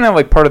 Wasn't that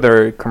like part of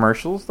their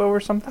commercials, though, or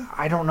something?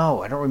 I don't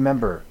know. I don't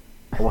remember.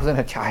 I wasn't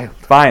a child.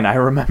 Fine, I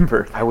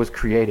remember. I was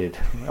created.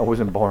 I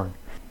wasn't born.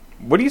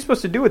 What are you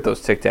supposed to do with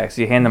those Tic Tacs?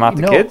 You hand them out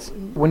to kids?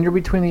 When you're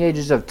between the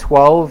ages of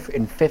 12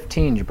 and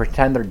 15, you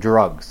pretend they're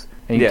drugs.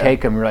 And you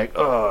take them, you're like,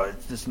 oh,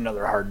 it's just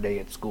another hard day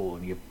at school.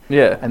 And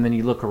and then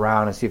you look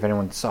around and see if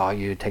anyone saw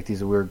you, take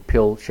these weird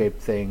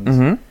pill-shaped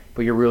things.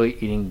 But you're really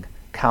eating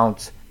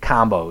Count's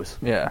combos.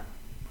 Yeah.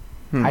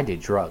 I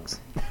did drugs.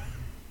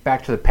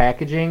 Back to the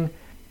packaging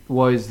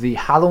was the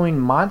Halloween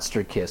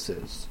Monster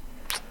Kisses.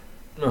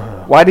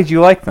 Why did you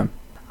like them?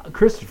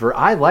 Christopher,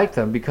 I like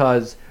them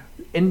because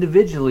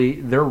individually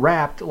they're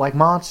wrapped like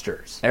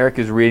monsters. Eric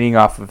is reading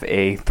off of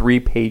a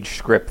 3-page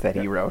script that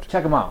he wrote.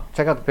 Check them out.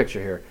 Check out the picture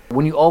here.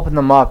 When you open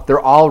them up,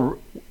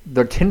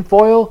 they're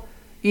tinfoil.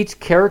 Each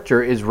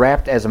character is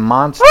wrapped as a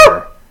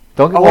monster.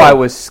 Don't get I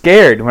was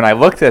scared when I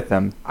looked at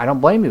them. I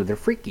don't blame you. They're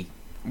freaky.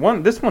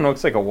 This one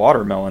looks like a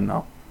watermelon,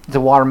 though. It's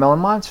a watermelon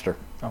monster.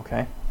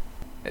 Okay.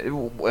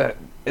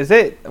 Is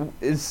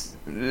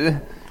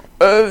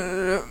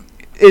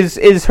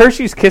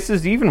Hershey's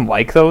Kisses, do you even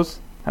like those?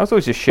 That was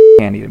always just shit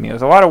candy to me. It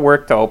was a lot of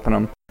work to open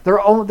them.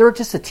 They're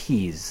just a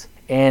tease,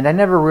 and I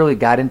never really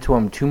got into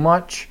them too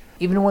much.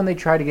 Even when they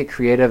try to get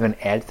creative and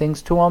add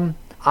things to them,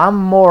 I'm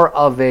more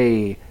of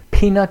a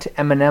peanut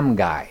M&M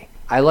guy.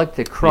 I like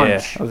the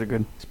crunch. Yeah, those are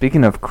good.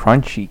 Speaking of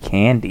crunchy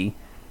candy,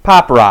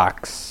 Pop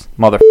Rocks,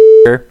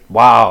 motherfucker.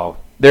 Wow.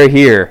 They're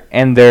here,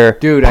 and they're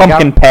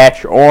pumpkin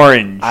patch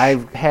orange.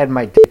 I've had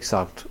my dick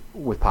sucked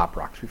with Pop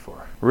Rocks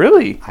before.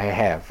 Really? I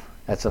have.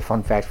 That's a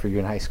fun fact for you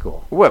in high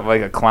school. What,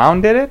 like a clown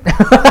did it?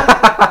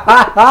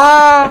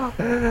 I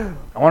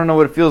want to know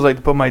what it feels like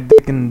to put my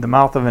dick in the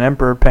mouth of an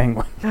emperor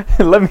penguin.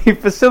 Let me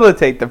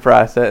facilitate the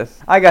process.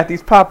 I got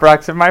these Pop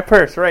Rocks in my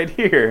purse right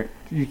here.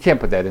 You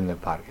can't put that in the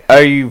podcast.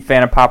 Are you a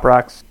fan of Pop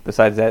Rocks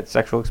besides that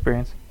sexual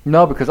experience?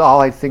 No, because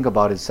all I think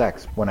about is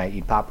sex when I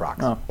eat Pop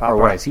Rocks. Oh,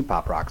 when I see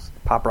Pop Rocks.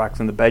 Pop Rocks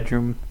in the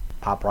bedroom.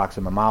 Pop Rocks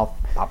in my mouth.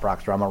 Pop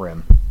Rocks around my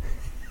rim.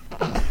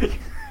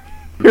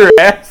 You're an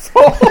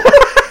asshole.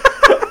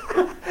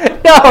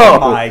 No! Oh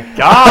my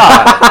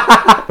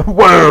god!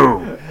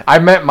 Whoa! I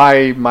meant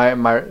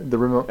the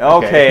remote.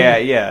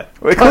 Okay, yeah.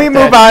 Can we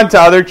move on to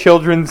other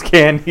children's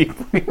candy,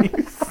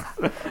 please?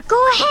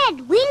 Go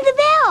ahead, ring the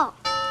bell.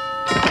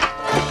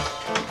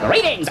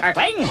 Greetings,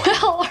 Earthling!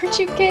 Well, aren't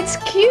you kids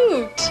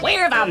cute?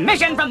 We're the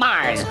mission from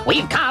Mars.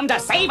 We've come to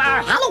save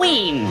our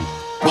Halloween.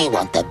 We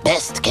want the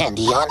best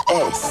candy on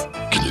Earth.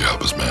 Can you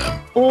help us,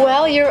 ma'am?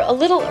 Well, you're a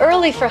little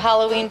early for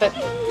Halloween, but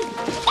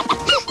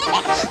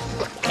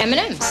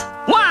M&M's.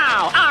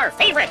 Wow, our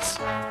favorites.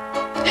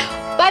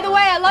 By the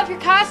way, I love your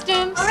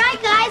costumes. All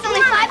right, guys,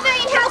 only 5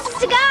 million houses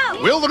to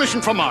go. Will the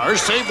mission from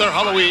Mars save their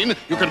Halloween?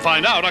 You can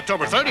find out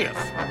October 30th.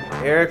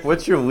 Eric,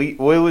 what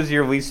was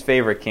your least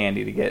favorite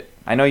candy to get?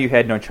 I know you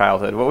had no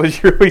childhood. What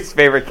was your least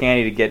favorite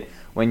candy to get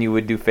when you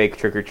would do fake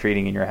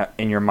trick-or-treating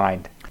in your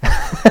mind?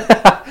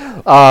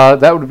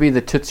 That would be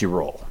the Tootsie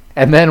Roll.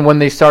 And then when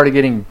they started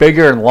getting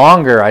bigger and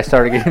longer, I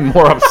started getting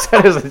more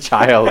upset as a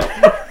child.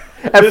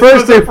 At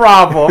first, was a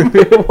problem.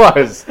 It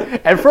was.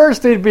 At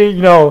first, they'd be,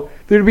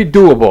 they'd be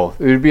doable.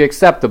 It would be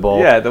acceptable.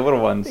 Yeah, the little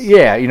ones.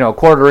 Yeah,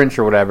 quarter inch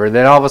or whatever.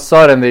 Then all of a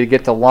sudden, they'd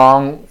get to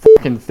long,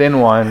 fucking thin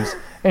ones.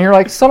 And you're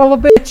like, son of a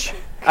bitch.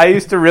 I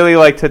used to really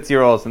like Tootsie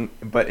Rolls,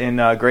 but in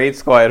grade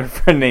school I had a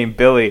friend named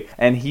Billy,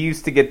 and he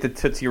used to get the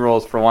Tootsie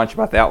Rolls for lunch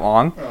about that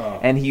long,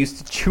 and he used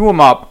to chew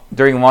them up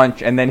during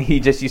lunch, and then he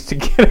just used to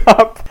get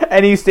up,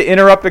 and he used to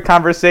interrupt the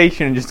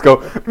conversation and just go,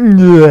 and,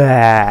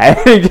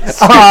 and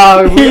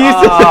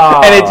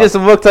it just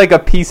looked like a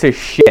piece of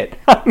shit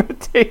on the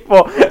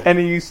table, and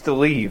he used to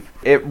leave.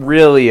 It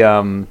really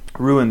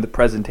ruined the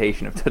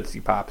presentation of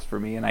Tootsie Pops for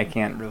me, and I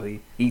can't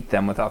really eat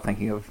them without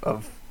thinking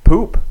of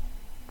poop.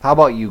 How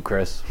about you,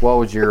 Chris? What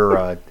was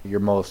your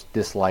most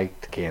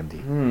disliked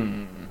candy?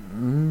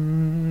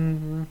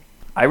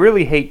 I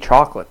really hate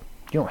chocolate.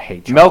 You don't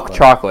hate chocolate. Milk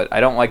chocolate. I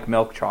don't like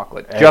milk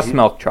chocolate. Just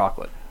milk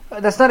chocolate.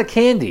 That's not a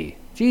candy.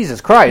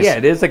 Jesus Christ. Yeah,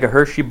 it is like a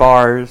Hershey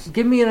bars.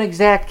 Give me an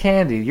exact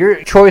candy.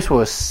 Your choice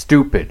was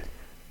stupid.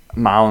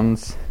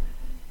 Mounds.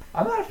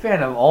 I'm not a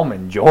fan of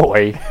Almond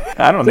Joy.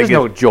 I don't There's think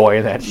no joy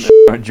in that shit.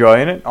 No joy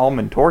in it.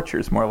 Almond Torture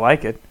is more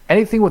like it.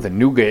 Anything with a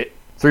nougat.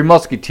 Three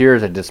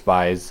Musketeers I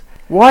despise.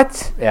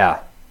 What?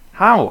 Yeah.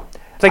 How?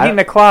 It's like eating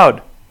a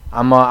cloud.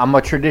 I'm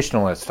a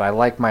traditionalist. I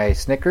like my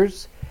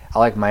Snickers, I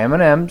like my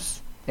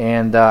M&Ms,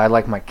 and I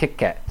like my Kit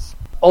Kats.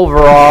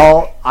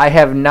 Overall, I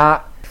have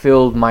not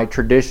filled my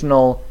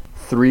traditional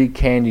 3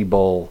 candy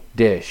bowl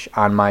dish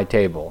on my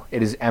table.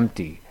 It is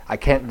empty. I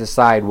can't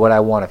decide what I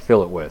want to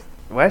fill it with.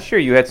 Last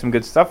year you had some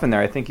good stuff in there.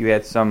 I think you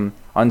had some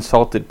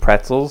unsalted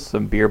pretzels,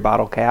 some beer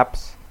bottle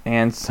caps,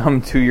 and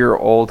some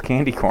 2-year-old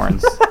candy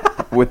corns.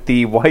 With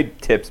the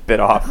white tips bit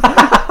off.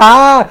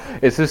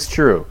 Is this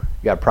true?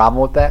 You got a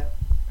problem with that?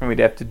 And we'd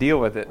have to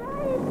deal with it.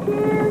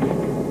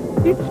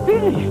 It's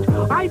finished.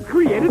 I've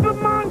created the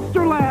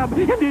Monster Lab,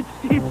 and it's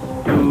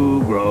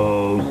Too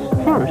gross.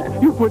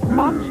 First, you put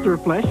monster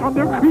flesh on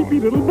their creepy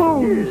little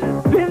bones.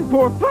 Then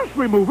pour flesh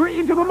remover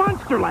into the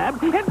Monster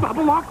Lab and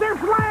bubble off their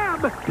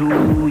flab.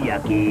 Too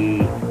yucky.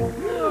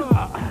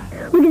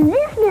 Look at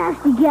this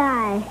nasty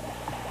guy.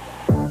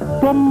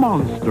 The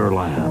Monster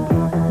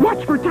Lab.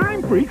 Watch for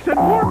Time Freaks and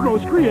more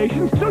gross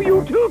creations so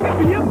you too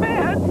can be a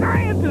mad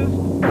scientist.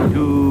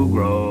 Too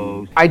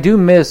gross. I do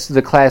miss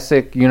the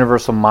classic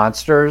Universal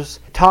Monsters.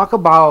 Talk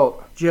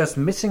about just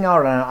missing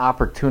out on an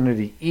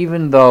opportunity,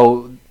 even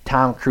though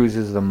Tom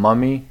Cruise's The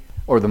Mummy,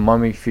 or The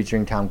Mummy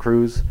featuring Tom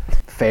Cruise,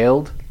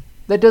 failed.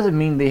 That doesn't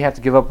mean they have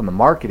to give up on the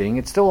marketing.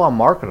 It's still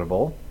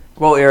unmarketable.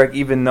 Well, Eric,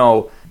 even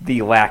though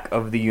the lack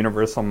of the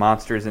Universal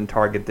Monsters in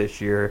Target this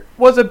year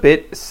was a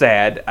bit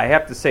sad, I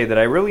have to say that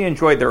I really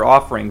enjoyed their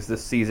offerings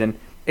this season.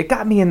 It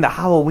got me in the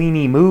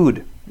Halloween-y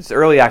mood. It's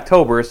early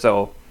October,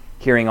 so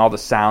hearing all the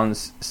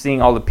sounds,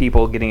 seeing all the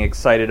people getting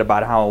excited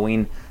about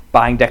Halloween,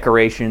 buying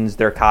decorations,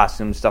 their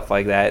costumes, stuff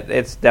like that,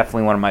 it's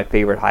definitely one of my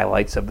favorite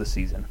highlights of the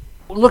season.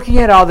 Looking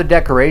at all the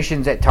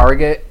decorations at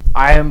Target,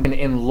 I am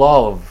in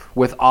love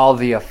with all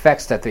the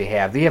effects that they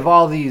have. They have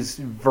all these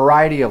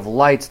variety of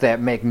lights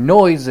that make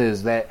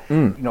noises, that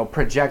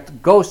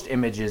project ghost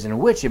images and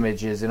witch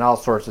images and all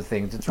sorts of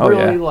things. It's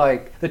really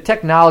like the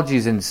technology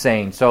is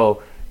insane.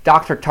 So,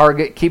 Dr.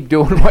 Target, keep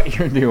doing what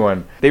you're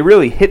doing. They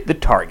really hit the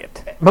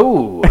target.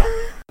 Ooh.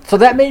 So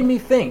that made me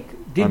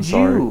think, did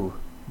you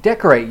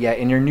decorate yet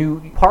in your new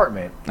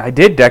apartment? I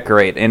did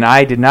decorate, and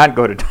I did not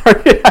go to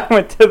Target. I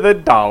went to the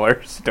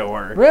dollar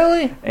store.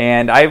 Really?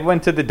 And I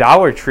went to the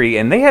Dollar Tree,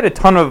 and they had a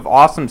ton of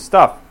awesome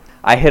stuff.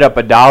 I hit up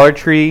a Dollar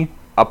Tree,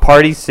 a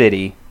Party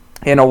City,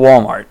 and a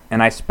Walmart,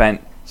 and I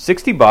spent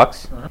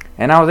 $60,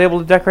 and I was able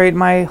to decorate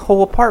my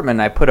whole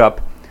apartment. I put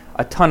up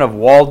a ton of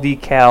wall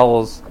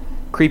decals,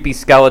 creepy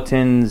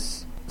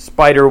skeletons,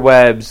 spider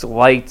webs,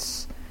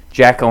 lights,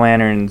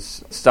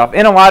 jack-o'-lanterns stuff,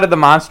 and a lot of the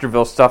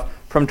Monsterville stuff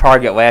from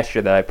Target last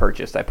year that I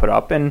purchased. I put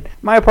up, and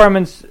my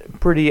apartment's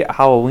pretty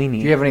Halloween-y.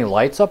 Do you have any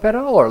lights up at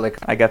all, or like?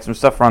 I got some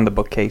stuff around the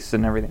bookcase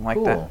and everything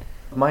like that.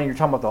 Mine, you're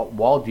talking about the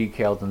wall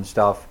decals and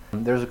stuff.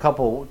 There's a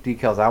couple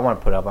decals I want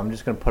to put up. I'm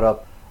just going to put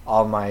up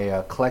all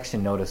my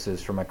collection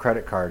notices for my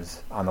credit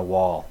cards on the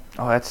wall.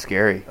 Oh, that's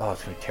scary. Oh,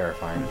 it's going to be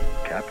terrifying.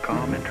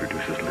 Capcom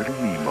introduces Little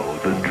Nemo,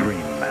 the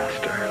Dream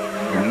Master.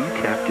 We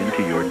tapped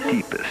into your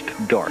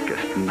deepest,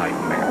 darkest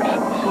nightmares.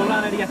 Hold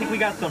on, Eddie. I think we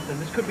got something.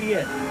 This could be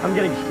it. I'm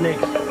getting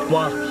snakes,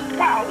 wasps.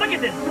 Wow, look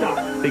at this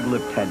stuff.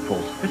 Big-lipped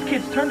tadpoles. This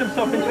kid's turned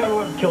himself into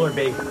a killer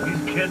bee.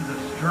 These kids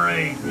are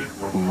strange.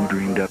 Who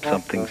dreamed up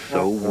something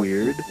so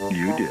weird?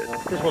 You did.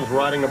 This one's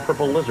riding a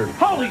purple lizard.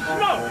 Holy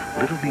smoke!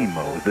 Little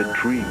Nemo, the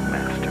Dream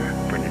Master,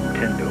 for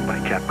Nintendo by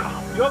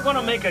Capcom. You're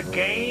gonna make a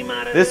game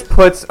out of This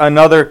puts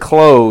another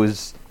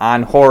close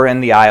on Horror in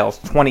the Aisles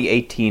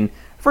 2018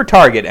 for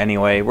Target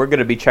anyway. We're going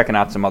to be checking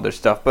out some other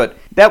stuff, but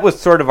that was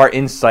sort of our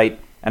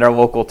insight at our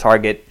local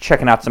Target,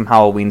 checking out some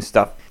Halloween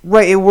stuff.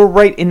 Right, we're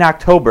right in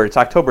October. It's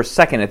October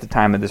 2nd at the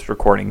time of this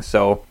recording,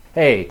 so...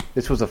 Hey,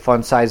 this was a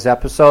fun-sized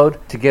episode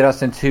to get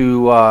us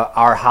into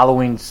our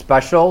Halloween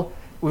special.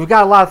 We've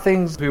got a lot of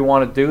things we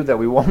want to do that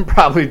we won't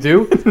probably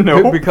do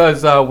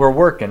because we're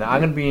working. I'm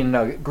going to be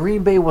in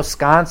Green Bay,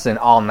 Wisconsin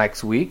all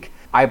next week.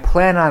 I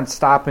plan on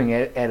stopping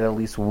at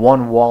least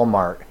one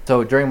Walmart.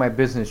 So during my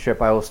business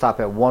trip, I will stop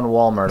at one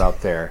Walmart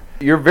up there.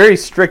 You're a very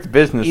strict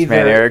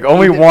businessman, Eric.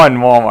 Only one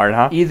Walmart,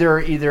 huh?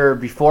 Either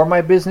before my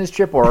business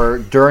trip or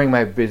during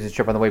my business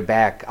trip on the way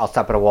back, I'll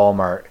stop at a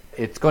Walmart.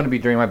 It's going to be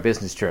during my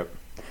business trip.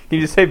 Can you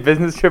just say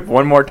business trip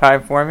one more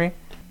time for me?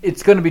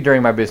 It's going to be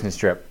during my business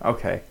trip.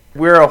 Okay.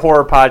 We're a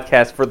horror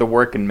podcast for the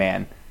working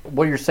man.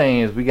 What you're saying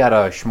is we got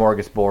a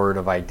smorgasbord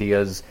of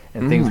ideas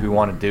and things we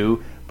want to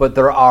do, but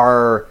there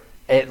are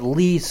at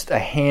least a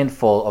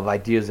handful of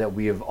ideas that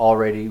we have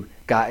already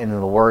got into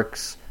the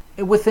works.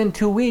 And within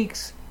 2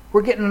 weeks,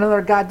 we're getting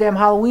another goddamn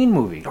Halloween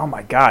movie. Oh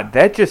my god,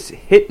 that just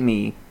hit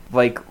me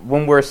like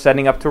when we're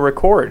setting up to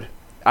record.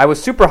 I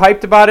was super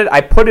hyped about it.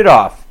 I put it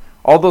off.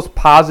 All those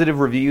positive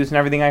reviews and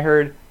everything I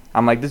heard,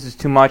 I'm like, this is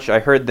too much. I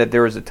heard that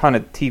there was a ton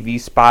of TV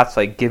spots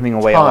like giving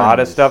away a lot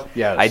of stuff.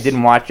 Yes. I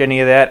didn't watch any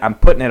of that. I'm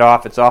putting it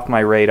off. It's off my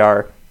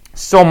radar.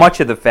 So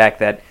much of the fact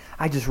that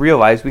I just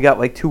realized we got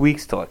like 2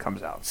 weeks till it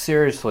comes out.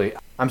 Seriously,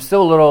 I'm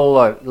still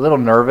a little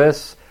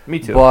nervous. Me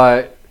too.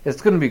 But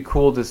it's going to be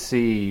cool to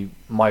see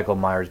Michael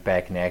Myers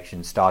back in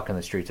action, stalking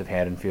the streets of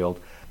Haddonfield,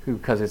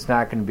 because it's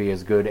not going to be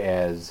as good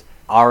as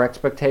our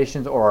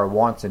expectations or our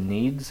wants and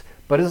needs.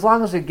 But as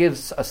long as it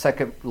gives a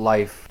second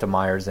life to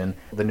Myers, and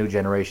the new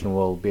generation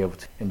will be able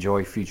to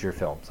enjoy future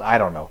films. I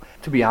don't know.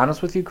 To be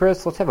honest with you,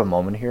 Chris, let's have a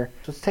moment here.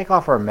 Let's take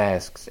off our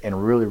masks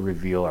and really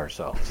reveal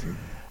ourselves.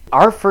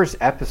 Our first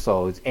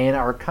episodes and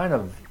our kind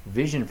of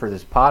vision for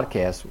this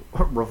podcast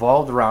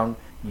revolved around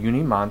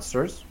Uni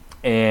Monsters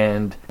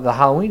and the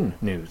Halloween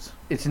news.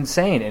 It's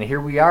insane, and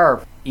here we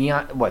are,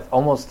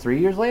 almost 3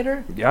 years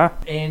later? Yeah.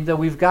 And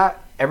we've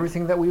got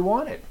everything that we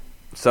wanted.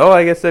 So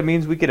I guess that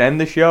means we could end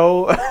the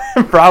show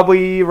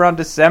probably around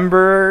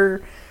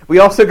December. We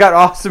also got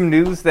awesome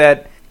news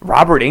that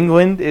Robert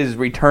Englund is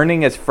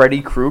returning as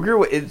Freddy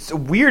Krueger. It's a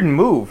weird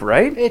move,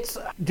 right?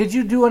 Did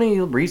you do any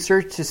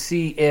research to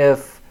see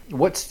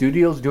what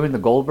studio's doing the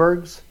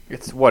Goldbergs?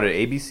 It's what, an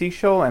ABC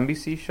show,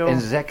 NBC show? And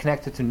is that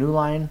connected to New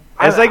Line?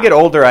 As I get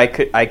older, I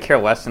care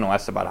less and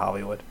less about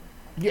Hollywood.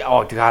 Yeah.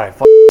 Oh God,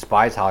 I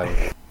despise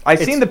Hollywood. I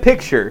seen the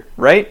picture,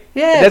 right?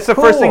 Yeah, that's the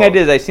first thing I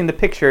did. I seen the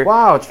picture.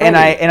 Wow, it's and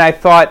I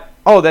thought,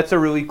 oh, that's a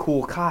really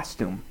cool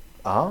costume.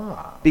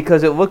 Ah,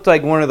 because it looked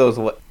like one of those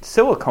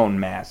silicone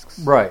masks,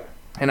 right?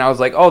 And I was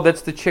like, oh,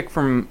 that's the chick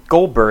from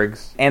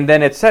Goldberg's. And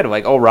then it said,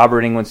 like, oh,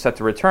 Robert Englund's set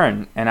to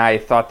return. And I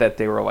thought that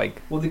they were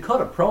like... Well, they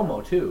cut a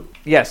promo, too.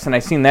 Yes, and I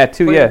seen that,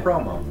 too, Play yeah. The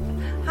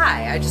promo.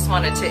 Hi, I just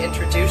wanted to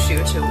introduce you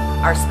to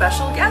our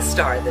special guest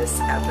star this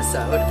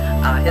episode.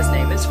 His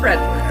name is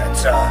Frederick.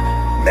 It's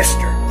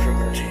Mr.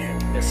 Krueger to you.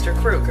 Mr.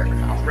 Krueger,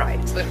 all right.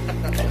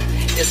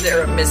 Is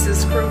there a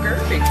Mrs. Krueger?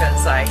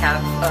 Because I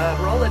have a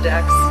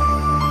Rolodex.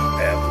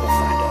 We'll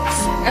find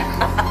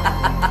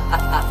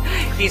out.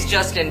 He's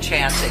just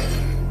enchanting.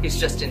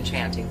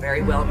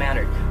 Very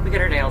well-mannered. We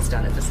get our nails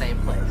done at the same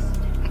place.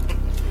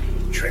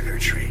 Trick or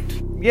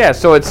treat. Yeah,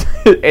 so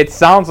it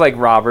sounds like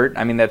Robert.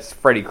 I mean, that's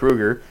Freddy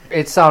Krueger.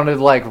 It sounded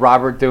like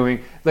Robert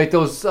doing like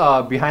those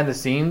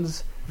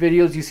behind-the-scenes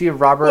videos you see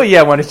of Robert. Well,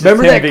 yeah, when it's just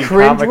remember him that being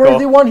cringe-worthy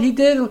comical. one he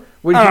did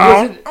when he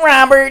wasn't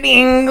Robert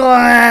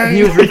Englund.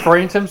 He was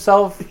referring to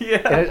himself.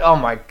 Yeah. Oh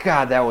my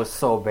God, that was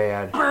so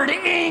bad. Robert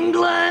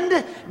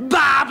Englund,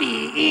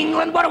 Bobby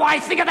Englund. What do I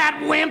think of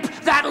that wimp,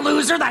 that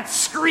loser, that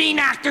Screen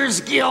Actors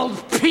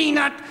Guild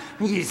peanut?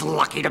 He's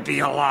lucky to be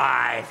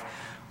alive.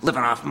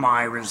 Living off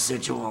my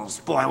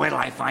residuals. Boy, wait till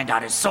I find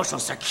out his social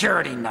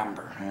security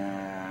number.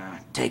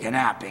 Take a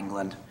nap,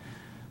 England.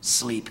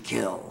 Sleep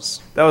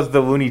kills. That was the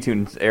Looney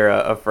Tunes era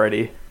of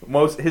Freddy.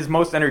 His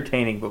most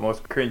entertaining, but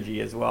most cringy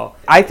as well.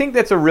 I think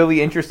that's a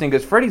really interesting,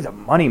 because Freddy's a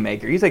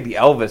moneymaker. He's like the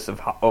Elvis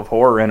of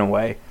horror in a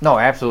way. No,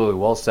 absolutely.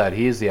 Well said.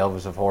 He is the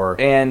Elvis of horror.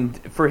 And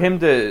for him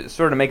to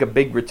sort of make a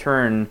big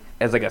return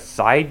as like a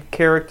side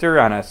character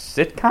on a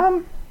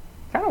sitcom,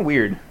 kind of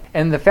weird.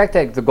 And the fact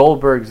that the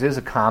Goldbergs is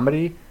a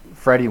comedy,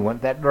 Freddy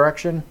went that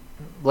direction.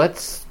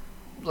 Let's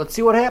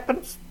see what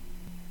happens.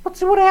 Let's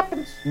see what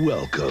happens.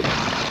 Welcome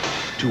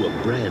to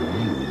a brand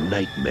new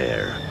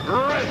nightmare.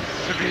 Great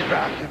to be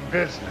back in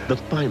business. The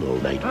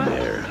final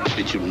nightmare.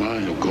 It's your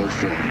mind will go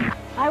for it.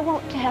 I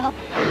won't tell.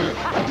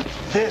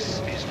 This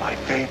is my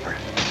favorite.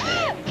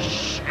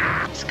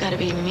 It's gotta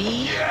be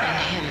me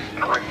and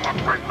him. We're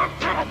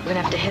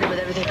gonna have to hit him with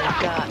everything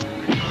we've got.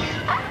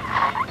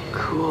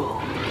 Cool.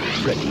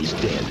 Freddy's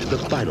Dead, the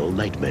final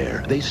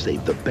nightmare. They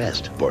saved the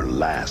best for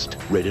last.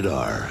 Rated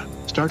R.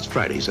 Starts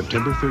Friday,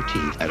 September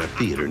 13th at a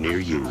theater near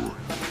you.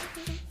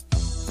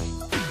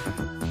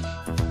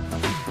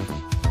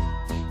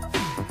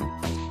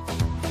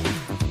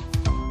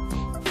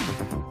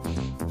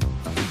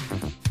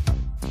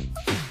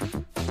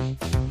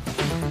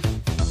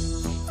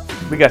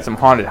 We got some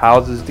haunted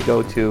houses to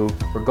go to.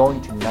 We're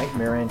going to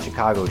Nightmare on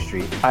Chicago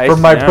Street I for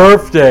my see.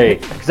 birthday,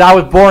 because I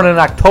was born in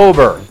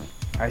October.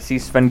 I see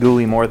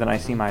Svengoolie more than I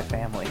see my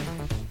family.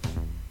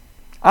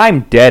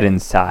 I'm dead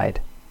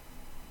inside.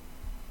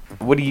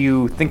 What are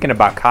you thinking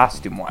about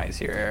costume-wise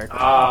here, Eric?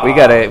 We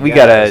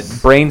gotta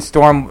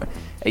brainstorm.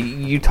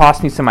 You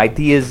tossed me some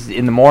ideas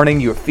in the morning.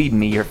 You were feeding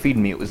me.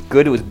 It was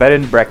good. It was better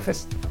than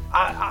breakfast.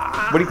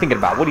 What are you thinking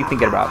about?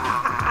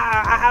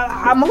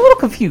 I'm a little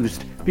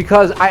confused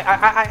because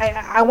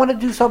I want to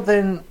do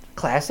something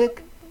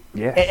classic.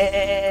 Yeah.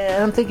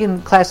 And I'm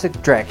thinking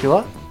classic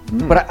Dracula,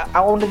 but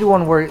I want to do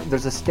one where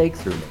there's a stake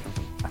through me.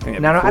 I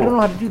don't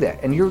know how to do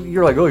that. And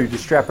you're like, oh, you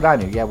just strap it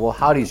on you. Yeah, well,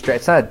 how do you strap?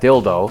 It's not a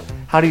dildo.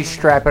 How do you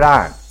strap it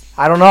on?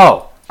 I don't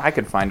know. I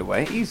could find a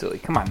way easily.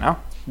 Come on now.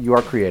 You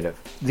are creative.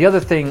 The other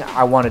thing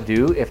I want to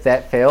do, if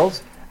that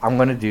fails, I'm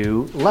going to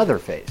do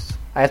Leatherface.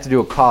 I have to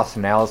do a cost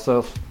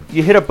analysis.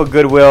 You hit up a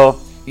Goodwill.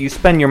 You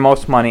spend your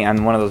most money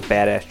on one of those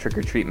badass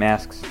trick-or-treat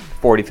masks,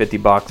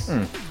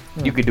 $40-$50.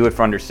 You could do it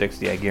for under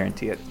 $60, I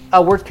guarantee it.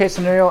 Worst case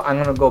scenario, I'm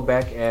going to go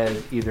back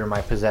as either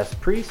my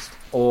possessed priest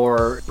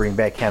or bring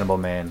back Cannibal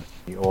Man.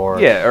 Or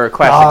a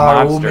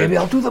classic monster. Maybe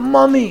I'll do the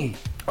mummy.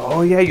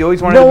 Oh, yeah, you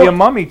always wanted to be a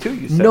mummy, too,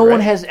 you said, No right?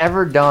 one has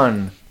ever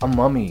done a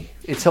mummy.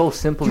 It's so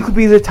simple. You could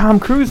be the Tom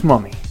Cruise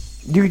mummy.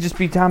 You could just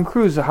be Tom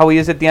Cruise, how he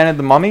is at the end of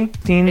the Mummy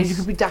scenes. And you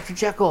could be Dr.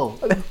 Jekyll.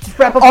 Just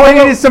wrap up all I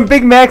need is some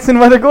Big Macs and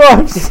leather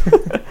gloves.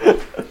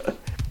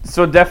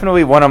 So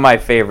definitely one of my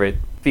favorite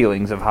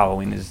feelings of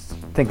Halloween is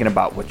thinking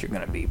about what you're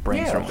going to be.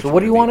 Brainstorm. So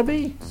what do you want to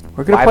be?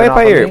 We're going to play it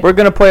by ear. We're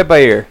going to play it by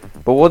ear.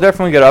 But we'll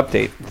definitely get an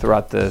update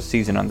throughout the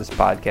season on this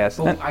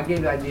podcast. Well, I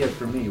gave ideas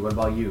for me. What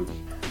about you?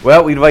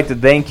 Well, we'd like to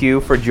thank you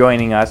for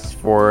joining us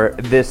for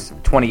this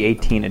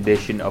 2018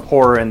 edition of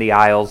Horror in the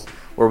Aisles,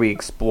 where we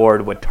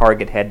explored what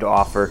Target had to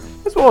offer,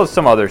 as well as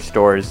some other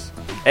stores.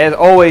 As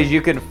always,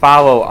 you can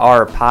follow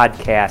our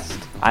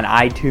podcast on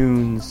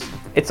iTunes,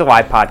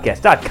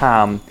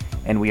 it'salivepodcast.com,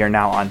 and we are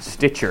now on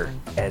Stitcher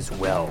as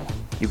well.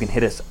 You can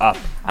hit us up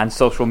on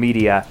social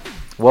media.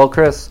 Well,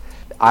 Chris,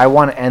 I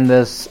want to end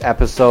this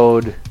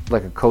episode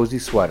like a cozy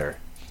sweater.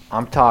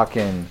 I'm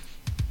talking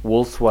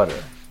wool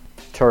sweater,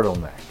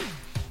 turtleneck,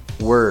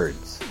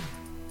 words,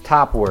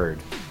 top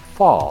word,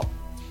 fall,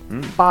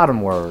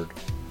 bottom word,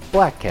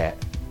 black cat,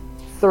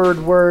 third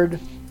word,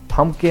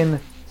 pumpkin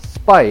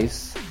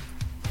spice,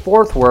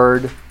 fourth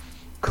word,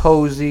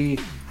 cozy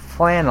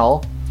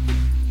flannel,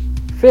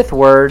 fifth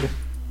word,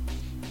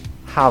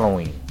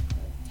 Halloween.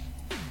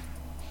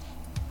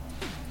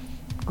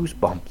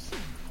 Goosebumps.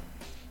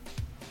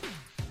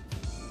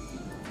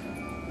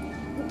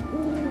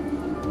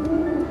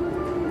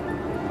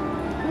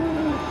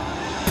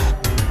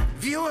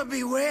 Viewer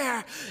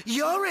beware,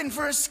 you're in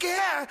for a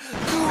scare.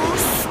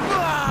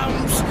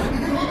 Goosebumps!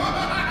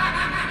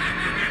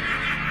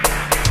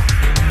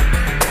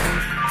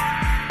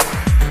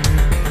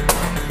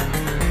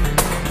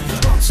 The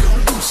bump's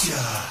gonna goose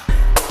ya.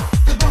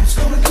 The bump's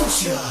gonna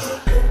goose ya.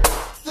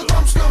 The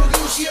bump's gonna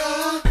goose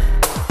ya.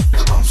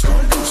 The bump's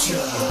gonna goose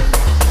ya.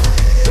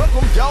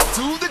 Welcome y'all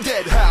to the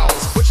dead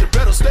house, but you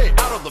better stay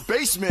out of the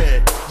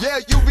basement. Yeah,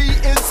 you'll be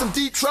in some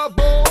deep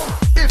trouble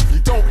if you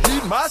don't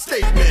heed my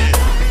statement.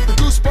 The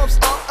goosebumps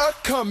are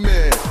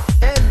a-coming,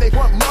 and they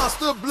want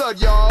monster blood,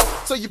 y'all.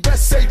 So you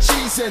best say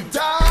cheese and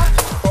die,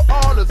 or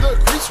all of the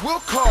creeps will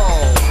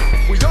call.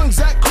 Well, young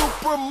Zach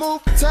Cooper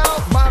moved to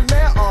town, my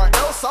man, or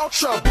else all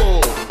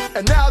trouble.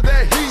 And now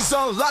that he's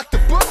unlocked the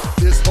book,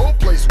 this whole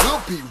place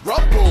will be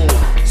rubble.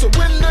 So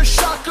when the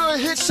shocker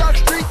hits Shock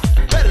Street,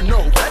 better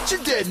know that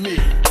you're dead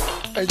meat.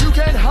 And you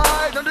can't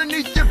hide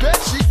underneath your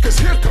bedsheet, cause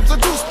here comes the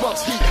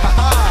goosebumps heat,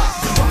 ha-ha.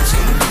 The bump's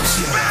gonna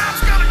goose ya. The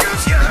bump's gonna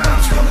goose ya. The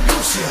bump's gonna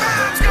goose ya.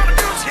 The bump's gonna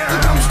goose ya. The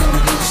bump's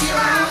gonna goose ya.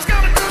 The bump's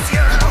gonna goose ya.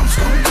 The bump's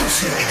gonna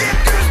goose ya. You get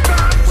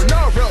goosebumps. When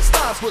R.L.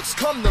 Stiles what's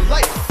come to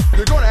light,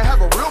 you're gonna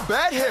have a real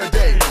bad hair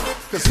day.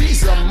 Cause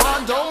he's a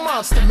Mondo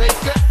monster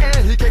maker,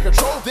 and he can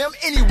control them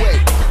anyway.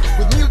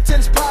 With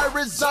mutants,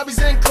 pirates, zombies,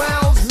 and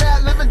clowns,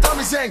 mad living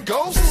dummies and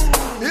ghosts,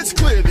 it's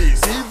clear these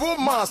evil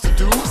monster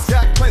dudes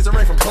got planes that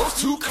range from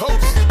coast to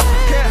coast.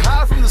 Can't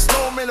hide from the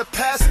snowman of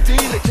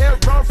Pasadena,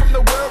 can't run from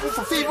the werewolf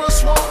of Fever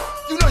Swamp.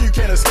 You know you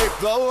can't escape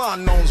the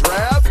unknown's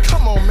wrath.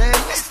 Come on, man,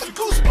 it's the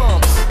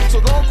goosebumps.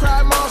 So don't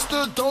cry,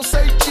 monster, don't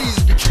say cheese.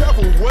 Be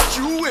careful what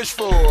you wish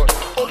for,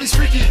 or these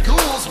freaky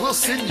ghouls will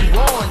send you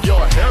on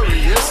your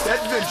hairiest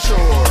adventure.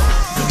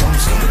 The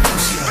bump's gonna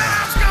goose ya.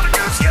 The bump's gonna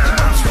goose ya. The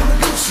bump's gonna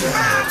goose ya.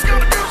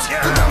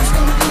 The bump's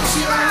gonna goose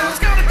ya. The bump's gonna goose ya. The bump's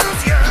gonna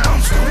goose ya. The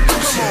bump's gonna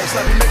goose ya. Come on,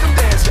 let me make a